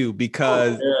part 2,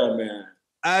 because man.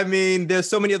 I mean, there's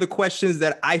so many other questions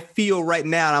that I feel right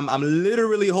now. I'm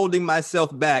literally holding myself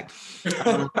back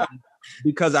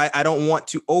because I don't want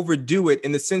to overdo it,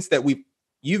 in the sense that we've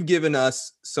you've given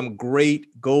us some great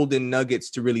golden nuggets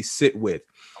to really sit with.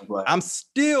 I'm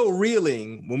still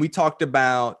reeling when we talked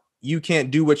about you can't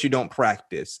do what you don't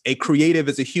practice. A creative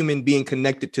is a human being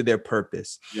connected to their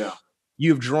purpose. Yeah.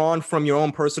 You've drawn from your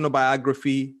own personal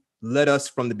biography, led us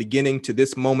from the beginning to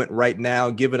this moment right now,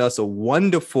 given us a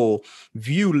wonderful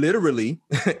view, literally,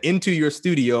 into your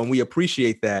studio, and we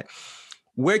appreciate that.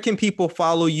 Where can people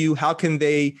follow you? How can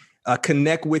they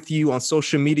connect with you on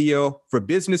social media for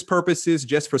business purposes,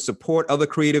 just for support? Other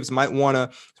creatives might want to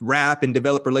rap and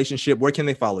develop relationship. Where can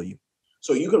they follow you?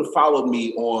 So you can follow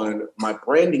me on my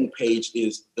branding page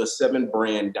is the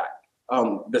 7brand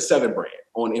on Instagram.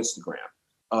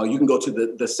 You can go to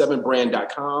the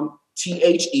 7brand.com,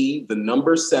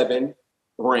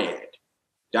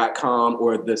 THE7brand.com,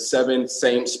 or the 7,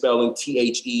 same spelling,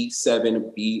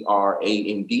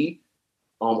 THE7BRAND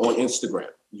on Instagram.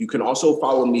 You can also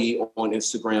follow me on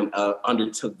Instagram under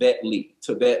Tavette Lee.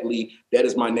 Tavette Lee, that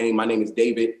is my name. My name is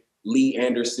David Lee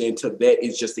Anderson. Tavette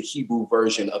is just the Hebrew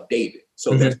version of David.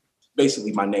 So that's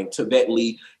basically my name. Tavette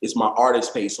Lee is my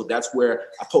artist page. So that's where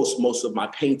I post most of my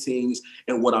paintings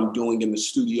and what I'm doing in the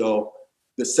studio.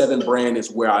 The 7brand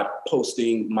is where I'm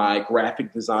posting my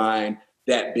graphic design,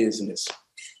 that business.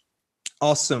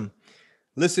 Awesome.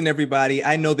 Listen, everybody,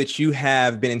 I know that you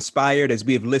have been inspired as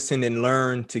we have listened and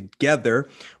learned together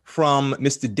from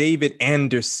Mr. David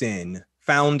Anderson,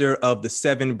 founder of the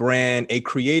 7brand, a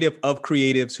creative of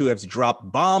creatives who has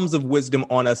dropped bombs of wisdom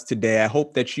on us today. I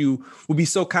hope that you will be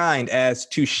so kind as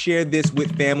to share this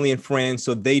with family and friends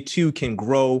so they too can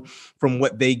grow from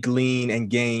what they glean and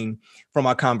gain from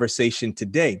our conversation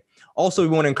today. Also, we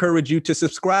want to encourage you to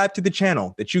subscribe to the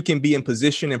channel that you can be in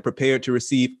position and prepared to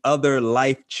receive other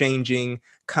life-changing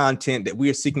content that we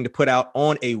are seeking to put out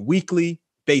on a weekly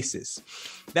basis.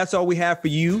 That's all we have for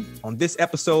you on this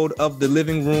episode of The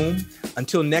Living Room.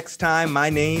 Until next time, my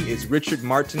name is Richard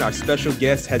Martin. Our special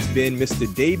guest has been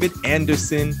Mr. David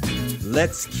Anderson.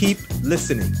 Let's keep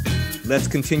listening. Let's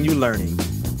continue learning.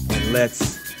 And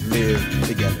let's live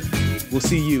together. We'll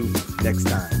see you next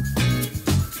time.